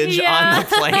luggage on the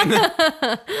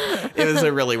plane. It was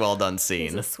a really well done scene.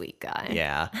 He's a sweet guy.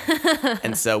 Yeah.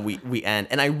 And so we end.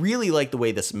 And I really like the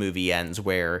way this movie ends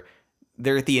where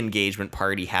they're at the engagement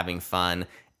party having fun.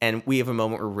 And we have a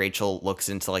moment where Rachel looks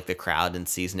into like the crowd and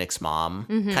sees Nick's mom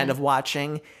kind of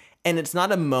watching. And it's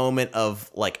not a moment of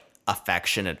like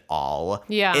affection at all.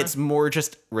 Yeah. It's more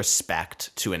just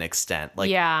respect to an extent. Like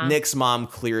Nick's mom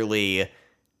clearly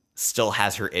still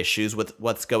has her issues with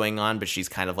what's going on, but she's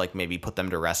kind of like maybe put them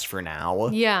to rest for now.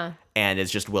 Yeah. And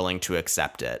is just willing to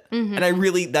accept it. Mm-hmm.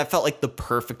 And that felt like the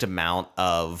perfect amount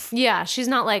of she's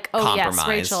not like, oh compromise. Yes,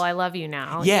 Rachel, I love you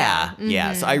now. Yeah.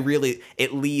 Mm-hmm. So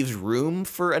it leaves room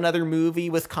for another movie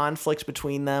with conflict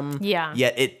between them. Yeah.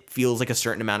 Yet it feels like a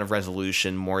certain amount of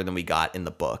resolution more than we got in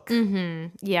the book.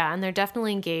 Mm-hmm. Yeah, and they're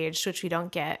definitely engaged, which we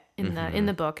don't get in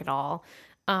the book at all.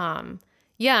 And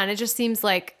it just seems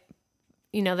like,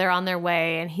 they're on their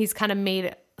way and he's kind of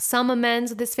made some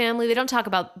amends with his family. They don't talk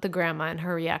about the grandma and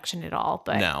her reaction at all,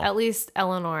 but at least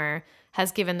Eleanor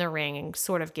has given the ring and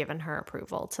sort of given her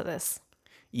approval to this.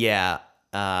 Yeah.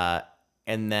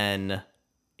 And then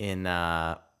in,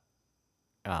 oh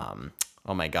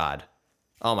my God.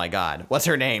 What's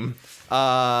her name?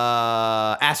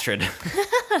 Astrid.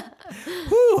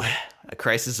 Whew. A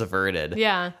crisis averted.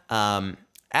 Yeah.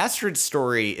 Astrid's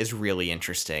story is really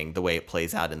interesting, the way it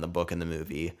plays out in the book and the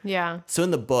movie. Yeah. So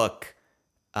in the book,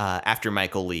 after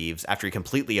Michael leaves, after he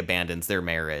completely abandons their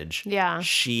marriage,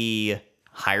 she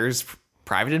hires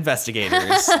private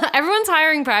investigators. Everyone's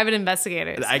hiring private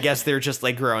investigators. I guess they're just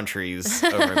like growing trees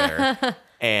over there.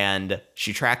 And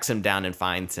she tracks him down and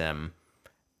finds him,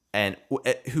 and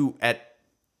who at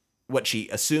what she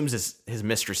assumes is his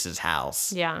mistress's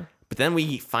house. Yeah. But then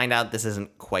we find out this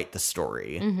isn't quite the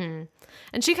story. Mm-hmm.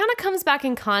 And she kind of comes back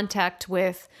in contact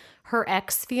with her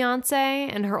ex-fiance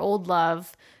and her old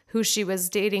love, who she was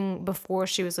dating before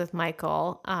she was with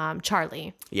Michael,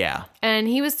 Charlie. Yeah. And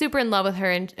he was super in love with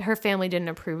her, and her family didn't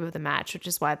approve of the match, which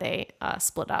is why they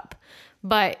split up.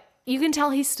 But you can tell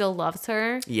he still loves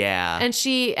her. Yeah. And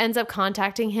she ends up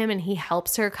contacting him, and he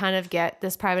helps her kind of get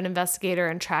this private investigator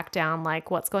and track down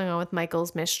like what's going on with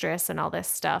Michael's mistress and all this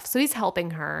stuff. So he's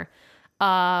helping her.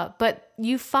 But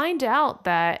you find out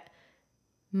that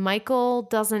Michael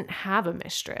doesn't have a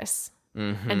mistress,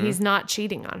 and he's not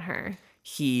cheating on her.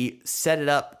 He set it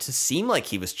up to seem like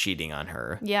he was cheating on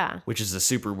her. Yeah. Which is a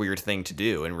super weird thing to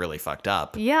do and really fucked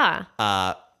up. Yeah.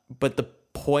 But the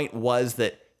point was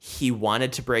that he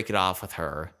wanted to break it off with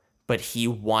her, but he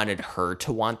wanted her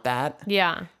to want that.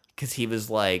 Yeah. Because he was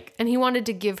like... And he wanted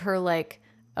to give her like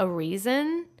a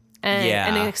reason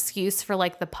and an excuse for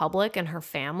like the public and her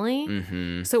family.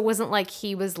 Mm-hmm. So it wasn't like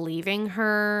he was leaving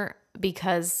her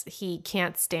because he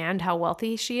can't stand how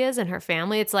wealthy she is and her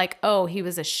family. It's like, oh, he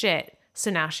was a shit,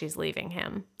 so now she's leaving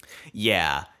him.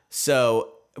 Yeah.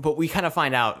 So, but we kind of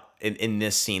find out in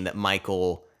this scene that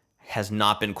Michael has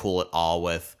not been cool at all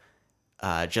with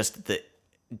just the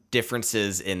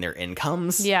differences in their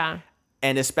incomes. Yeah.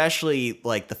 And especially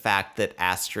like the fact that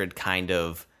Astrid kind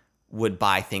of would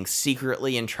buy things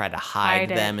secretly and try to hide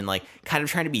them and like kind of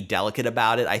trying to be delicate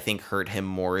about it, I think hurt him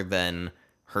more than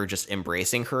her just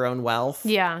embracing her own wealth.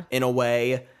 Yeah. In a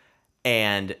way.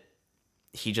 And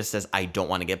he just says, I don't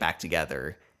want to get back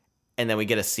together. And then we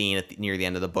get a scene near the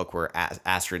end of the book where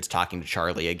Astrid's talking to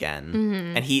Charlie again.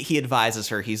 Mm-hmm. And he advises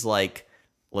her, he's like,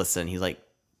 listen, he's like,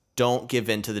 don't give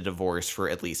in to the divorce for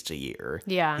at least a year.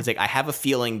 Yeah. He's like, I have a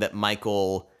feeling that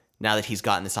Michael, now that he's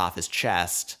gotten this off his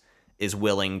chest, is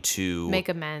willing to make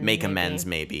amends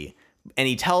maybe. And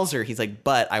he tells her, he's like,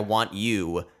 but I want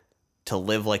you to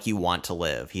live like you want to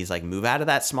live. He's like, move out of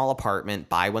that small apartment,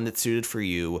 buy one that's suited for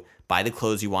you, buy the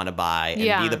clothes you want to buy,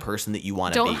 and be the person that you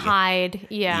want to be. Don't hide.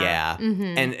 Yeah. Yeah.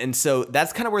 Mm-hmm. And so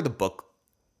that's kind of where the book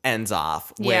ends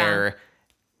off, where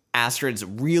Astrid's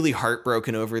really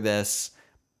heartbroken over this,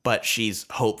 but she's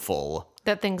hopeful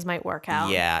that things might work out.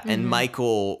 Yeah. And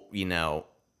Michael, you know,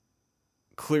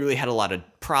 clearly had a lot of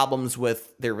problems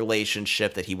with their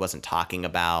relationship that he wasn't talking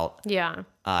about. Yeah.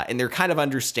 And they're kind of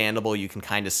understandable. You can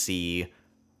kind of see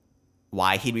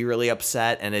why he'd be really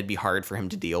upset and it'd be hard for him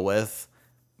to deal with.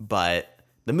 But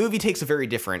the movie takes a very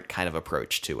different kind of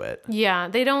approach to it. Yeah.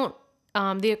 They don't,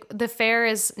 the affair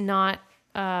is not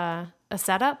a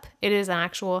setup. It is an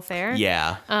actual affair.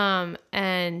 Yeah.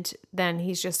 And then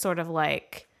he's just sort of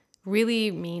like really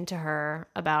mean to her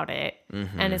about it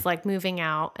and is like moving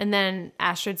out. And then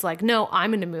Astrid's like, no,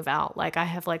 I'm going to move out. Like I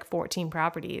have like 14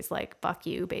 properties, like fuck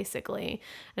you basically.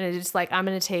 And it's just like, I'm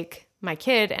going to take my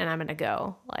kid and I'm going to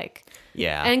go like,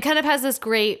 yeah. And kind of has this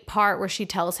great part where she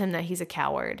tells him that he's a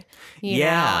coward, you know,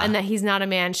 and that he's not a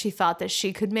man. She thought that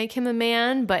she could make him a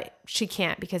man, but she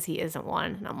can't because he isn't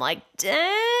one. And I'm like,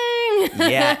 dang.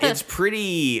 Yeah. It's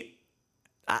pretty,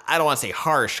 I don't want to say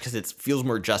harsh because it feels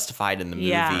more justified in the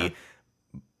movie,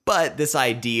 but this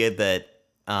idea that,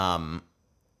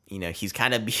 you know,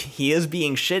 he is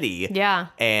being shitty. Yeah.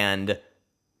 And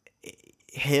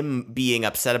him being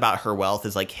upset about her wealth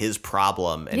is like his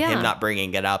problem, and him not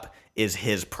bringing it up is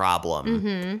his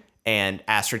problem. And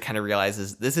Astrid kind of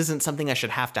realizes this isn't something I should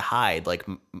have to hide, like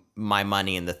my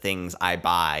money and the things I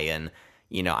buy, and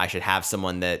you know, I should have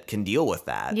someone that can deal with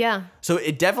that. Yeah. So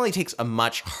it definitely takes a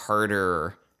much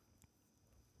harder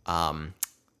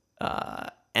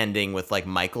ending with like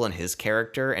Michael and his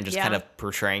character and just kind of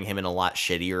portraying him in a lot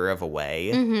shittier of a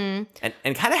way. And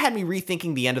kind of had me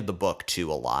rethinking the end of the book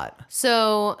too a lot.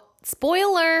 So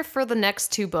spoiler for the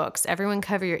next two books. Everyone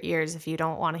cover your ears if you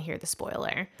don't want to hear the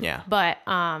spoiler. Yeah. But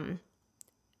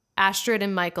Astrid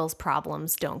and Michael's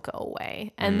problems don't go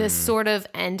away. And this sort of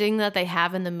ending that they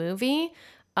have in the movie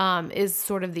is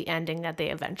sort of the ending that they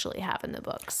eventually have in the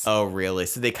books. Oh, really?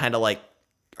 So they kind of like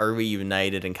are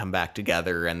reunited and come back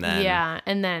together and then... Yeah,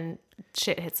 and then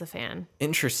shit hits the fan.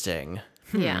 Interesting.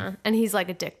 Yeah, and he's like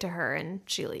a dick to her and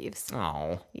she leaves.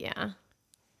 Oh. Yeah.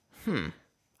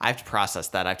 I have to process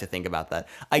that. I have to think about that.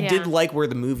 I did like where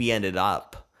the movie ended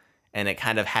up. And it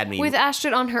kind of had me... With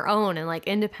Astrid on her own and, like,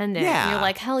 independent. Yeah. And you're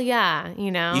like, hell yeah,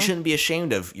 you know? You shouldn't be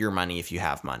ashamed of your money if you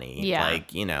have money. Yeah.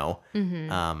 Like, you know.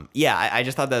 I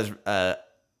just thought that was...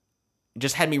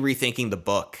 just had me rethinking the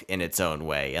book in its own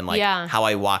way. And, like, how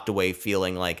I walked away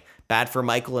feeling, like, bad for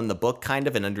Michael in the book, kind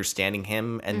of, and understanding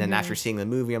him. And then after seeing the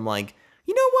movie, I'm like,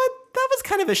 you know what? That was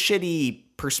kind of a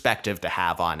shitty perspective to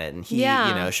have on it. And he, you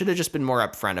know, should have just been more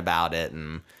upfront about it.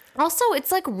 And... Also,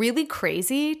 it's like really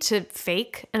crazy to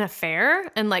fake an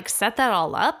affair and like set that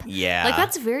all up. Yeah. Like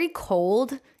that's very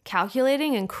cold,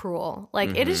 calculating, and cruel.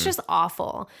 Like it is just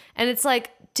awful. And it's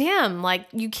like, damn, like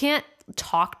you can't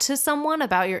talk to someone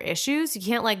about your issues. You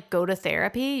can't like go to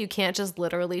therapy. You can't just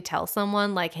literally tell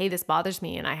someone like, hey, this bothers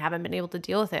me and I haven't been able to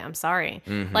deal with it. I'm sorry.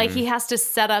 Like he has to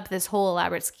set up this whole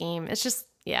elaborate scheme. It's just...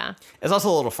 Yeah. It's also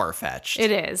a little far-fetched.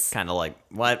 It is. Kind of like,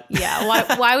 what? Yeah.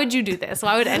 Why would you do this?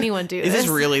 Why would anyone do this? Is this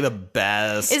really the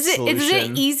best solution? Is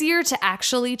it easier to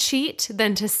actually cheat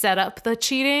than to set up the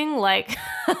cheating? Like...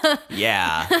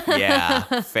 Yeah.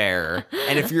 Fair.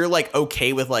 And if you're like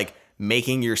okay with like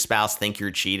making your spouse think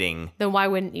you're cheating... Then why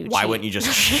wouldn't you cheat? Why wouldn't you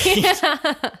just cheat?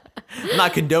 I'm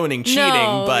not condoning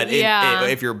cheating, but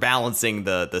if you're balancing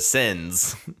the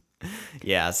sins.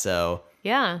 Yeah, so...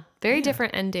 Yeah. Very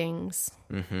different endings.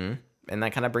 And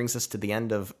that kind of brings us to the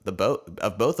end of the boat,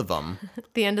 of both of them.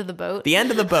 The end of the boat? The end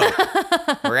of the boat.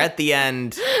 We're at the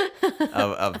end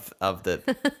of the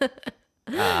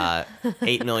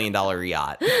 $8 million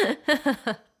yacht.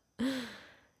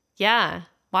 Yeah.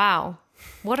 Wow.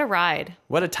 What a ride.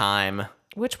 What a time.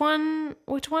 Which one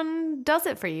does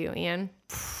it for you, Ian?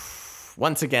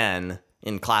 Once again,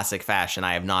 in classic fashion,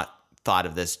 I have not thought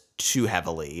of this too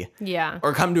heavily. Yeah.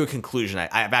 Or come to a conclusion.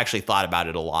 I've actually thought about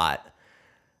it a lot.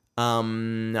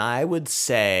 I would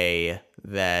say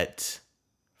that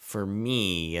for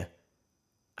me,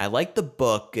 I like the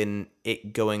book and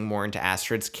it going more into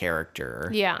Astrid's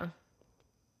character. Yeah.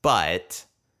 But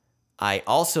I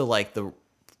also like the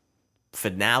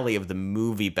finale of the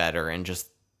movie better and just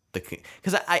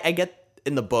because I get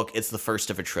in the book, it's the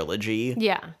first of a trilogy.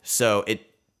 Yeah. So it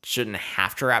shouldn't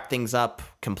have to wrap things up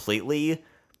completely.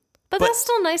 But that's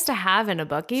still nice to have in a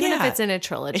book, even if it's in a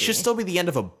trilogy. It should still be the end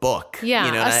of a book. Yeah,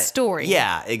 you know, a story.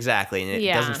 Yeah, exactly. And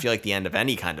it doesn't feel like the end of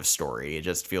any kind of story. It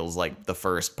just feels like the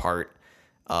first part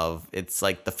it's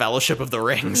like the Fellowship of the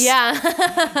Rings. Yeah.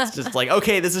 It's just like,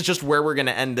 okay, this is just where we're going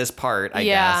to end this part, I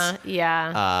guess.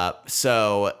 Yeah.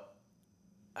 So,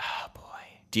 oh boy.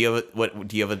 Do you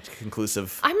have a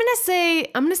conclusive? I'm going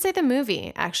to say the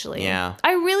movie, actually. Yeah.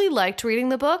 I really liked reading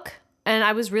the book, and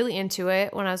I was really into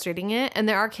it when I was reading it. And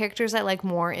there are characters I like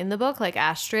more in the book, like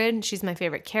Astrid. She's my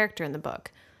favorite character in the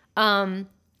book.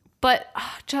 But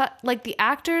like the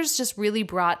actors just really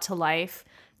brought to life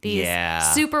these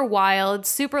super wild,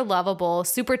 super lovable,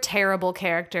 super terrible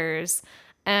characters.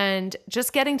 And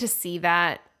just getting to see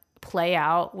that play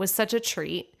out was such a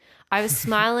treat. I was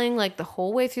smiling like the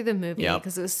whole way through the movie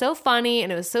because it was so funny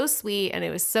and it was so sweet and it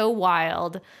was so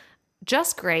wild.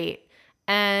 Just great.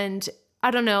 And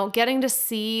I don't know, getting to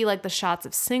see like the shots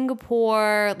of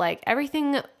Singapore, like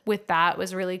everything with that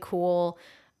was really cool.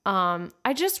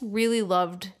 I just really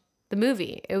loved the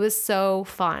movie. It was so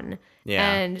fun.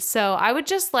 Yeah. And so I would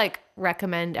just like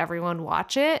recommend everyone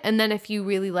watch it. And then if you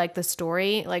really like the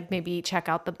story, like maybe check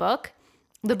out the book.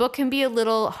 The book can be a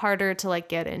little harder to like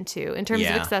get into in terms of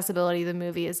accessibility. The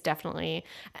movie is definitely,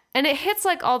 and it hits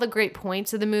like all the great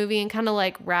points of the movie and kind of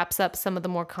like wraps up some of the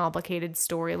more complicated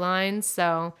storylines.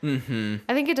 So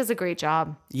I think it does a great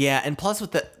job. Yeah. And plus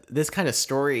with this kind of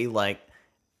story, like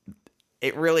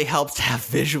it really helps to have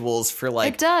visuals for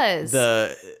like it does.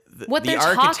 What they're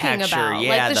talking about,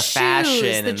 like the shoes,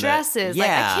 fashion, the dresses.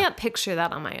 Like I can't picture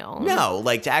that on my own. No,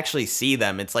 like to actually see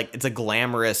them, it's like it's a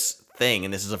glamorous thing,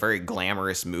 and this is a very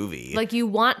glamorous movie. Like you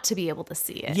want to be able to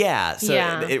see it. Yeah, so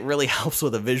it really helps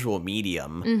with a visual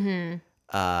medium.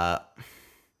 I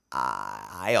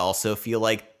also feel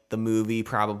like the movie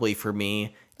probably for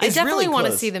me is I definitely really want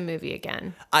to see the movie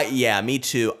again. Yeah, me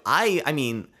too. I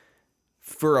mean,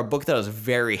 for a book that I was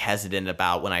very hesitant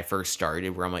about when I first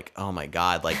started, where I'm like, oh my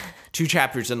God, like 2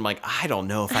 chapters in, I'm like, I don't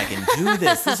know if I can do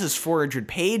this. This is 400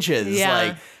 pages. Yeah.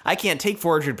 Like, I can't take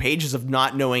 400 pages of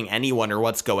not knowing anyone or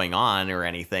what's going on or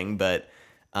anything. But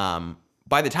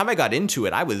by the time I got into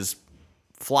it, I was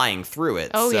flying through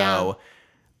it. Oh, so,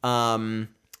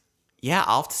 yeah,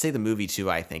 I'll have to say the movie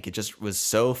too, I think. It just was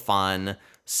so fun,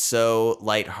 so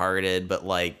lighthearted, but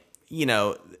like, you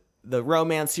know, the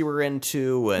romance you were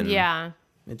into and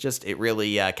it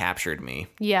really captured me.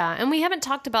 Yeah. And we haven't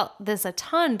talked about this a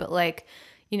ton, but like,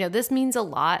 you know, this means a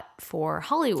lot for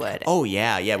Hollywood. Oh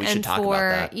yeah. Yeah. We should talk about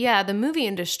that. Yeah. The movie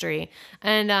industry.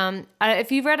 And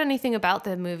if you've read anything about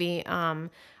the movie, I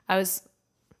was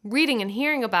reading and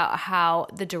hearing about how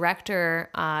the director,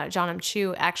 John M.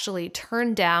 Chu, actually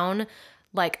turned down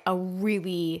like a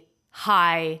really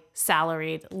high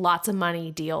salaried, lots of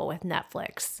money deal with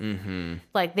Netflix.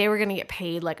 Like they were going to get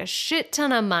paid like a shit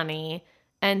ton of money.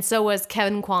 And so was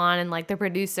Kevin Kwan and like the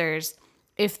producers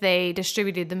if they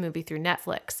distributed the movie through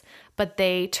Netflix. But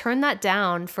they turned that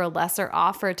down for a lesser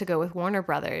offer to go with Warner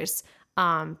Brothers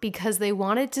because they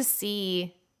wanted to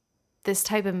see this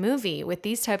type of movie with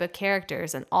these type of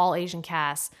characters and all Asian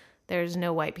casts. There's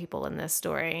no white people in this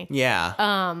story. Yeah.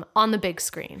 On the big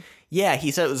screen. Yeah,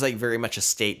 he said it was like very much a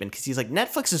statement because he's like,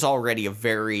 Netflix is already a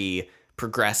very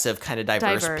progressive, kind of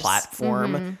diverse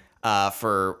platform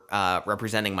for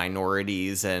representing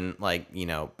minorities and like, you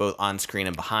know, both on screen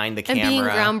and behind the camera. And being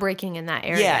groundbreaking in that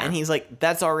area. Yeah, and he's like,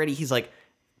 he's like,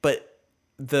 but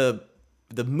the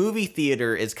movie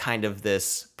theater is kind of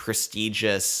this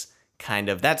prestigious kind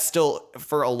of, that's still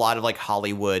for a lot of like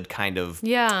Hollywood kind of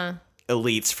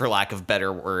elites, for lack of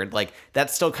better word, like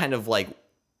that's still kind of like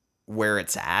where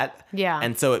it's at. Yeah.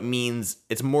 And so it means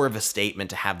it's more of a statement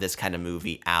to have this kind of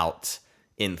movie out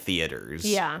in theaters.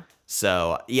 Yeah.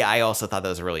 So yeah, I also thought that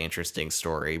was a really interesting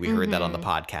story. We heard that on the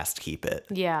podcast, Keep It.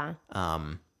 Yeah.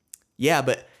 Yeah,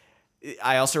 but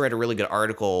I also read a really good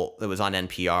article that was on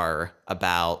NPR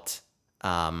about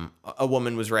a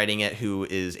woman was writing it who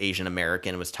is Asian American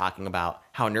and was talking about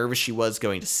how nervous she was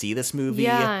going to see this movie.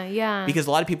 Yeah. Because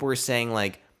a lot of people were saying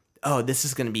like, oh, this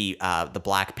is going to be the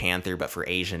Black Panther, but for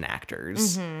Asian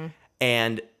actors.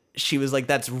 And she was like,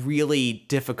 that's really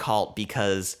difficult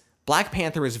because Black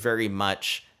Panther is very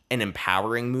much an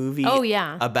empowering movie. Oh,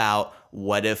 yeah. About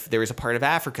what if there was a part of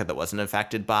Africa that wasn't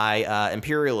affected by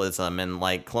imperialism and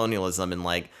like colonialism and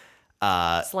like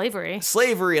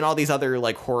slavery and all these other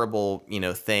like horrible, you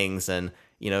know, things. And,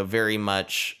 you know, very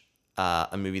much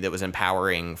a movie that was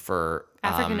empowering for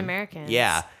African Americans.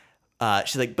 Yeah.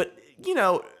 She's like, but, you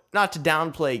know, not to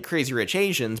downplay Crazy Rich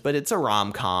Asians, but it's a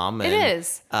rom-com. It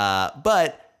is.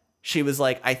 But she was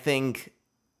like, I think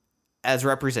as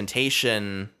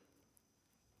representation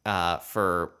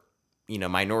for, you know,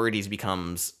 minorities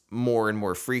becomes more and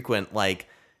more frequent, like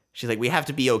she's like, we have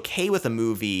to be okay with a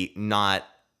movie not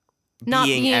not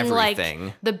being everything.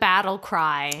 Like the battle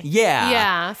cry.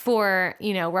 Yeah, for,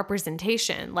 you know,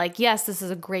 representation. Like, yes, this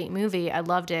is a great movie. I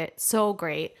loved it. So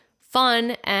great.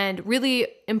 Fun and really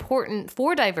important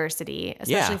for diversity,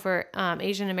 especially for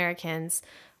Asian Americans.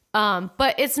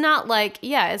 But it's not like,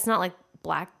 it's not like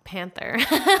Black Panther.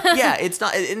 It's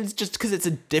not. It's just because it's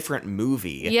a different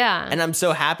movie. Yeah. And I'm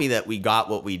so happy that we got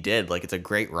what we did. Like, it's a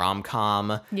great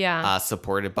rom-com. Yeah.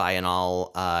 Supported by an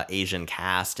all Asian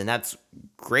cast. And that's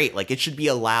great. Like, it should be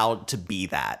allowed to be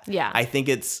that. Yeah. I think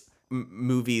it's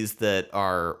movies that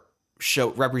are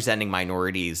representing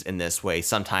minorities in this way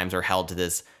sometimes are held to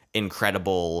this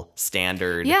incredible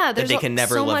standard that they can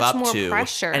never live up to.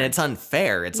 Pressure. And it's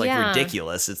unfair. It's like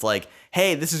ridiculous. It's like,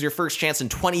 hey, this is your first chance in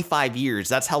 25 years.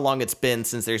 That's how long it's been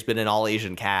since there's been an all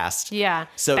Asian cast. Yeah.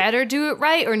 So better do it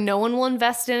right or no one will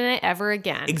invest in it ever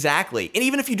again. Exactly. And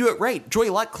even if you do it right, Joy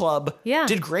Luck Club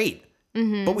did great.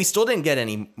 Mm-hmm. But we still didn't get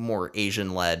any more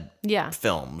Asian-led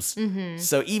films. Mm-hmm.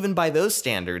 So even by those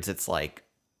standards, it's like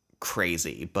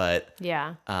crazy. But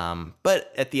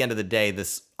but at the end of the day,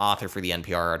 this author for the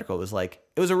NPR article was like,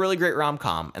 it was a really great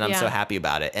rom-com, and I'm so happy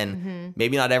about it. And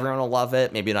maybe not everyone will love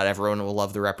it. Maybe not everyone will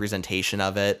love the representation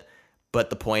of it. But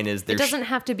the point is, it doesn't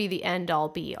have to be the end-all,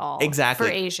 be-all exactly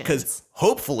for Asians. Because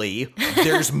hopefully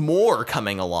there's more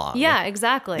coming along. Yeah,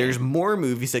 exactly. There's more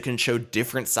movies that can show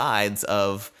different sides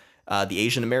of the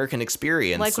Asian American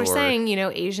experience. Like we're saying, you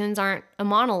know, Asians aren't a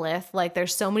monolith. Like,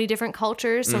 there's so many different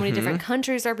cultures, so many different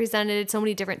countries represented, so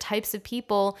many different types of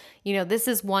people. You know, this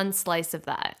is one slice of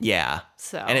that. Yeah.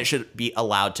 So, and it should be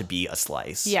allowed to be a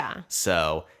slice. Yeah.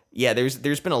 So, yeah, there's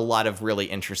been a lot of really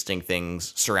interesting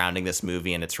things surrounding this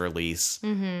movie and its release.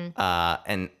 Mm-hmm.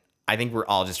 And I think we're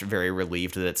all just very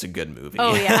relieved that it's a good movie.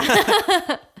 Oh,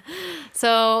 yeah.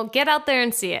 So get out there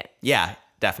and see it. Yeah,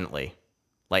 definitely.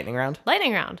 Lightning round?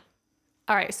 Lightning round.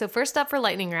 All right, so first up for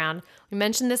lightning round, we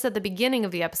mentioned this at the beginning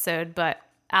of the episode, but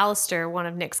Alistair, one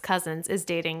of Nick's cousins, is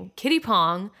dating Kitty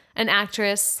Pong, an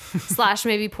actress /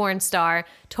 maybe porn star,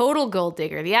 total gold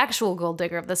digger, the actual gold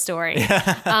digger of the story.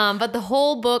 But the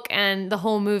whole book and the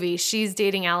whole movie, she's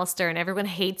dating Alistair and everyone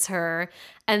hates her.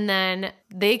 And then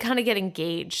they kind of get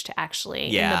engaged,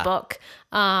 actually, in the book.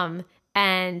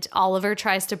 And Oliver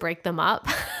tries to break them up.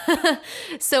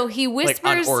 So he whispers...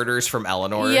 Like on orders from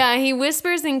Eleanor? Yeah, he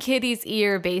whispers in Kitty's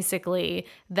ear, basically,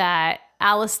 that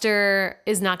Alistair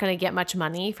is not going to get much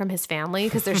money from his family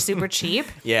because they're super cheap.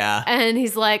 Yeah. And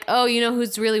he's like, oh, you know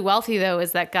who's really wealthy, though,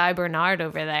 is that guy Bernard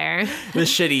over there. The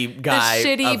shitty guy. The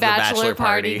shitty bachelor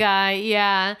party guy,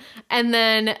 yeah. And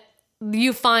then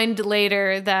you find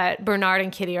later that Bernard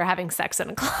and Kitty are having sex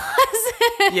in a closet.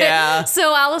 Yeah.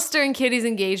 So Alistair and Kitty's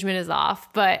engagement is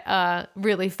off, but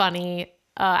really funny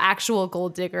actual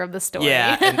gold digger of the story.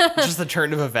 Yeah, and just the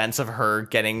turn of events of her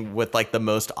getting with like the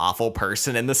most awful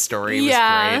person in the story was great.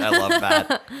 I love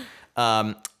that.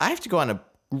 I have to go on a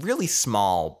really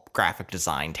small graphic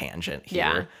design tangent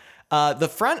here. Yeah. The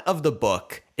front of the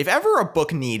book, if ever a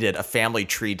book needed a family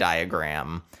tree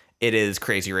diagram, it is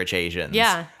Crazy Rich Asians.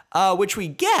 Yeah. Which we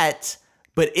get,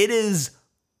 but it is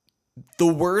the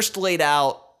worst laid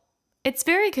out. It's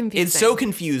very confusing. It's so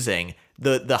confusing.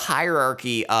 The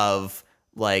hierarchy of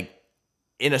like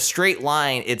in a straight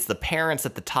line, it's the parents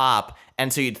at the top.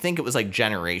 And so you'd think it was like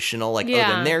generational, like,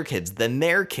 then their kids, then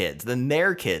their kids, then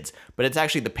their kids. But it's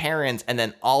actually the parents and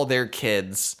then all their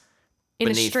kids in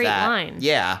a straight line.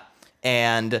 Yeah.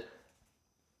 And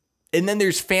then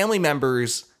there's family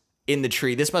members in the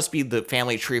tree. This must be the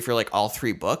family tree for like all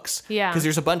three books. Yeah. Because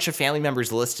there's a bunch of family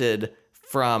members listed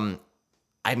from,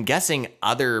 I'm guessing,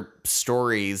 other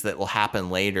stories that will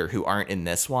happen later who aren't in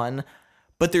this one.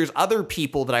 But there's other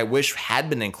people that I wish had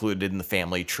been included in the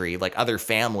family tree, like other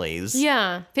families.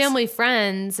 Yeah. Family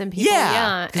friends and people.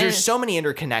 Yeah. Because there's so many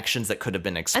interconnections that could have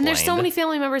been explained. And there's so many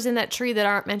family members in that tree that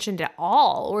aren't mentioned at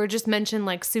all or just mentioned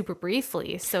like super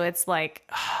briefly. So it's like...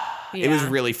 It was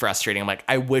really frustrating. I'm like,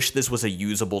 I wish this was a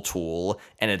usable tool,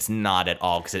 and it's not at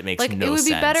all because it makes no sense. It would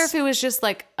be better if it was just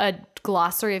like a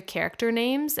glossary of character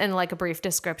names and like a brief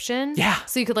description. Yeah.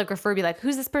 So you could like refer, be like,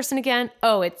 who's this person again?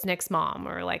 Oh, it's Nick's mom,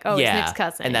 or like, oh, it's Nick's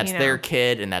cousin. And that's their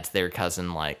kid, and that's their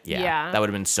cousin. Like, that would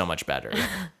have been so much better.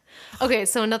 Okay,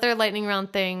 so another lightning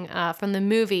round thing from the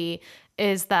movie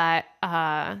is that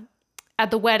at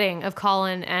the wedding of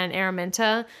Colin and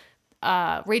Araminta,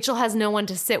 Rachel has no one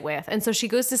to sit with. And so she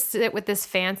goes to sit with this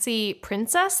fancy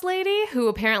princess lady who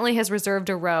apparently has reserved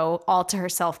a row all to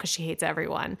herself because she hates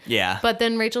everyone. Yeah. But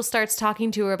then Rachel starts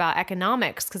talking to her about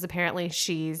economics because apparently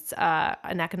she's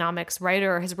an economics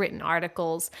writer or has written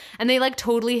articles. And they like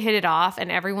totally hit it off.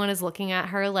 And everyone is looking at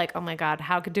her like, oh my God,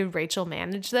 how did Rachel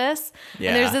manage this? Yeah.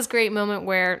 And there's this great moment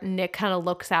where Nick kind of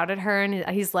looks out at her and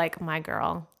he's like, my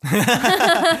girl.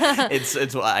 It's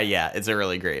a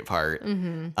really great part.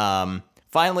 Mm-hmm.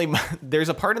 Finally, there's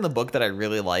a part in the book that I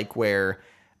really like where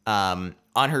on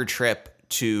her trip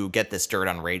to get this dirt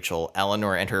on Rachel,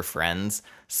 Eleanor and her friends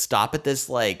stop at this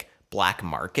like black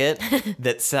market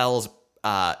that sells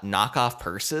knockoff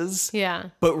purses. Yeah.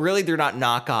 But really they're not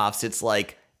knockoffs. It's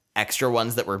like extra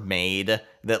ones that were made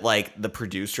that like the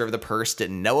producer of the purse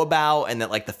didn't know about and that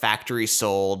like the factory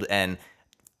sold and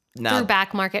now through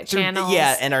back market channels.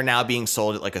 Yeah, and are now being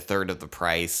sold at like a third of the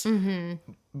price. Mm-hmm.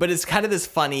 But it's kind of this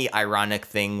funny, ironic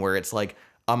thing where it's like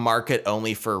a market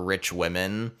only for rich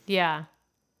women. Yeah.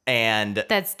 And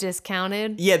that's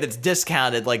discounted. Yeah, that's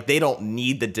discounted. Like they don't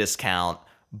need the discount,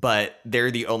 but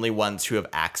they're the only ones who have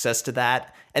access to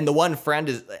that. And the one friend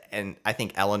is, and I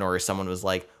think Eleanor or someone was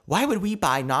like, why would we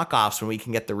buy knockoffs when we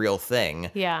can get the real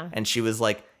thing? Yeah. And she was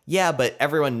like, yeah, but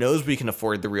everyone knows we can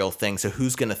afford the real thing, so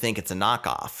who's going to think it's a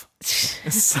knockoff?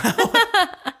 So,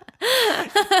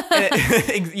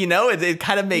 it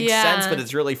kind of makes sense, but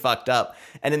it's really fucked up.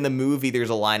 And in the movie, there's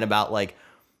a line about, like,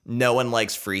 no one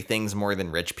likes free things more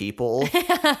than rich people.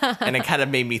 And it kind of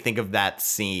made me think of that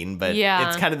scene, but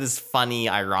it's kind of this funny,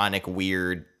 ironic,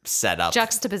 weird setup.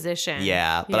 Juxtaposition.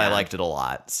 Yeah, but I liked it a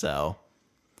lot, so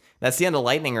that's the end of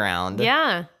Lightning Round.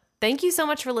 Yeah. Thank you so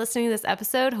much for listening to this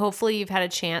episode. Hopefully you've had a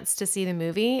chance to see the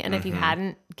movie. And if you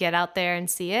hadn't, get out there and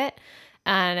see it.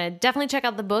 And definitely check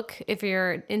out the book if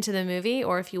you're into the movie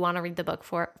or if you want to read the book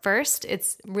first.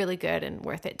 It's really good and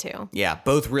worth it too. Yeah,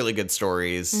 both really good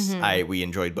stories. Mm-hmm. We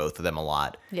enjoyed both of them a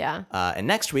lot. Yeah. And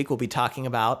next week we'll be talking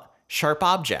about sharp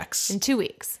objects. In 2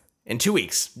 weeks. In 2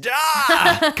 weeks.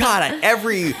 Ah! God,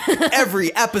 every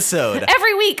episode.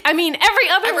 Every week. I mean, every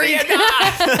other week.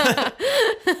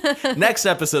 Next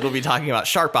episode, we'll be talking about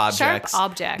Sharp Objects.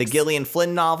 Sharp Objects. The Gillian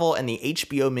Flynn novel and the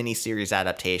HBO miniseries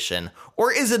adaptation.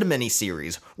 Or is it a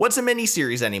miniseries? What's a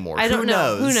miniseries anymore? I don't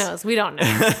know. Who knows? We don't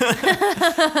know.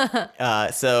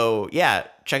 So, yeah,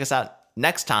 check us out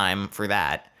next time for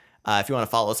that. If you want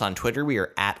to follow us on Twitter, we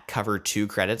are at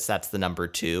cover2credits. That's the number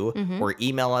 2. Mm-hmm. Or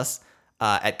email us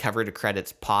at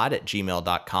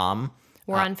cover2creditspod@gmail.com.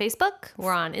 We're on Facebook.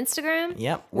 We're on Instagram.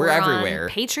 Yep. We're everywhere. On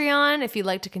Patreon. If you'd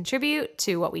like to contribute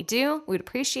to what we do, we'd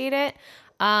appreciate it.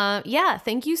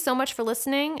 Thank you so much for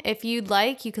listening. If you'd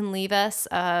like, you can leave us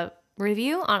a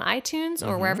review on iTunes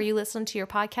or wherever you listen to your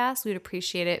podcast. We'd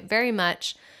appreciate it very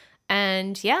much.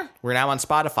 And yeah. We're now on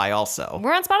Spotify also.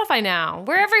 We're on Spotify now.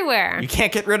 We're everywhere. You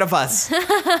can't get rid of us.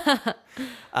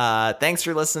 Thanks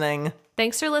for listening.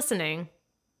 Thanks for listening.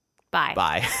 Bye.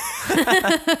 Bye.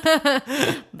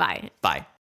 Bye. Bye.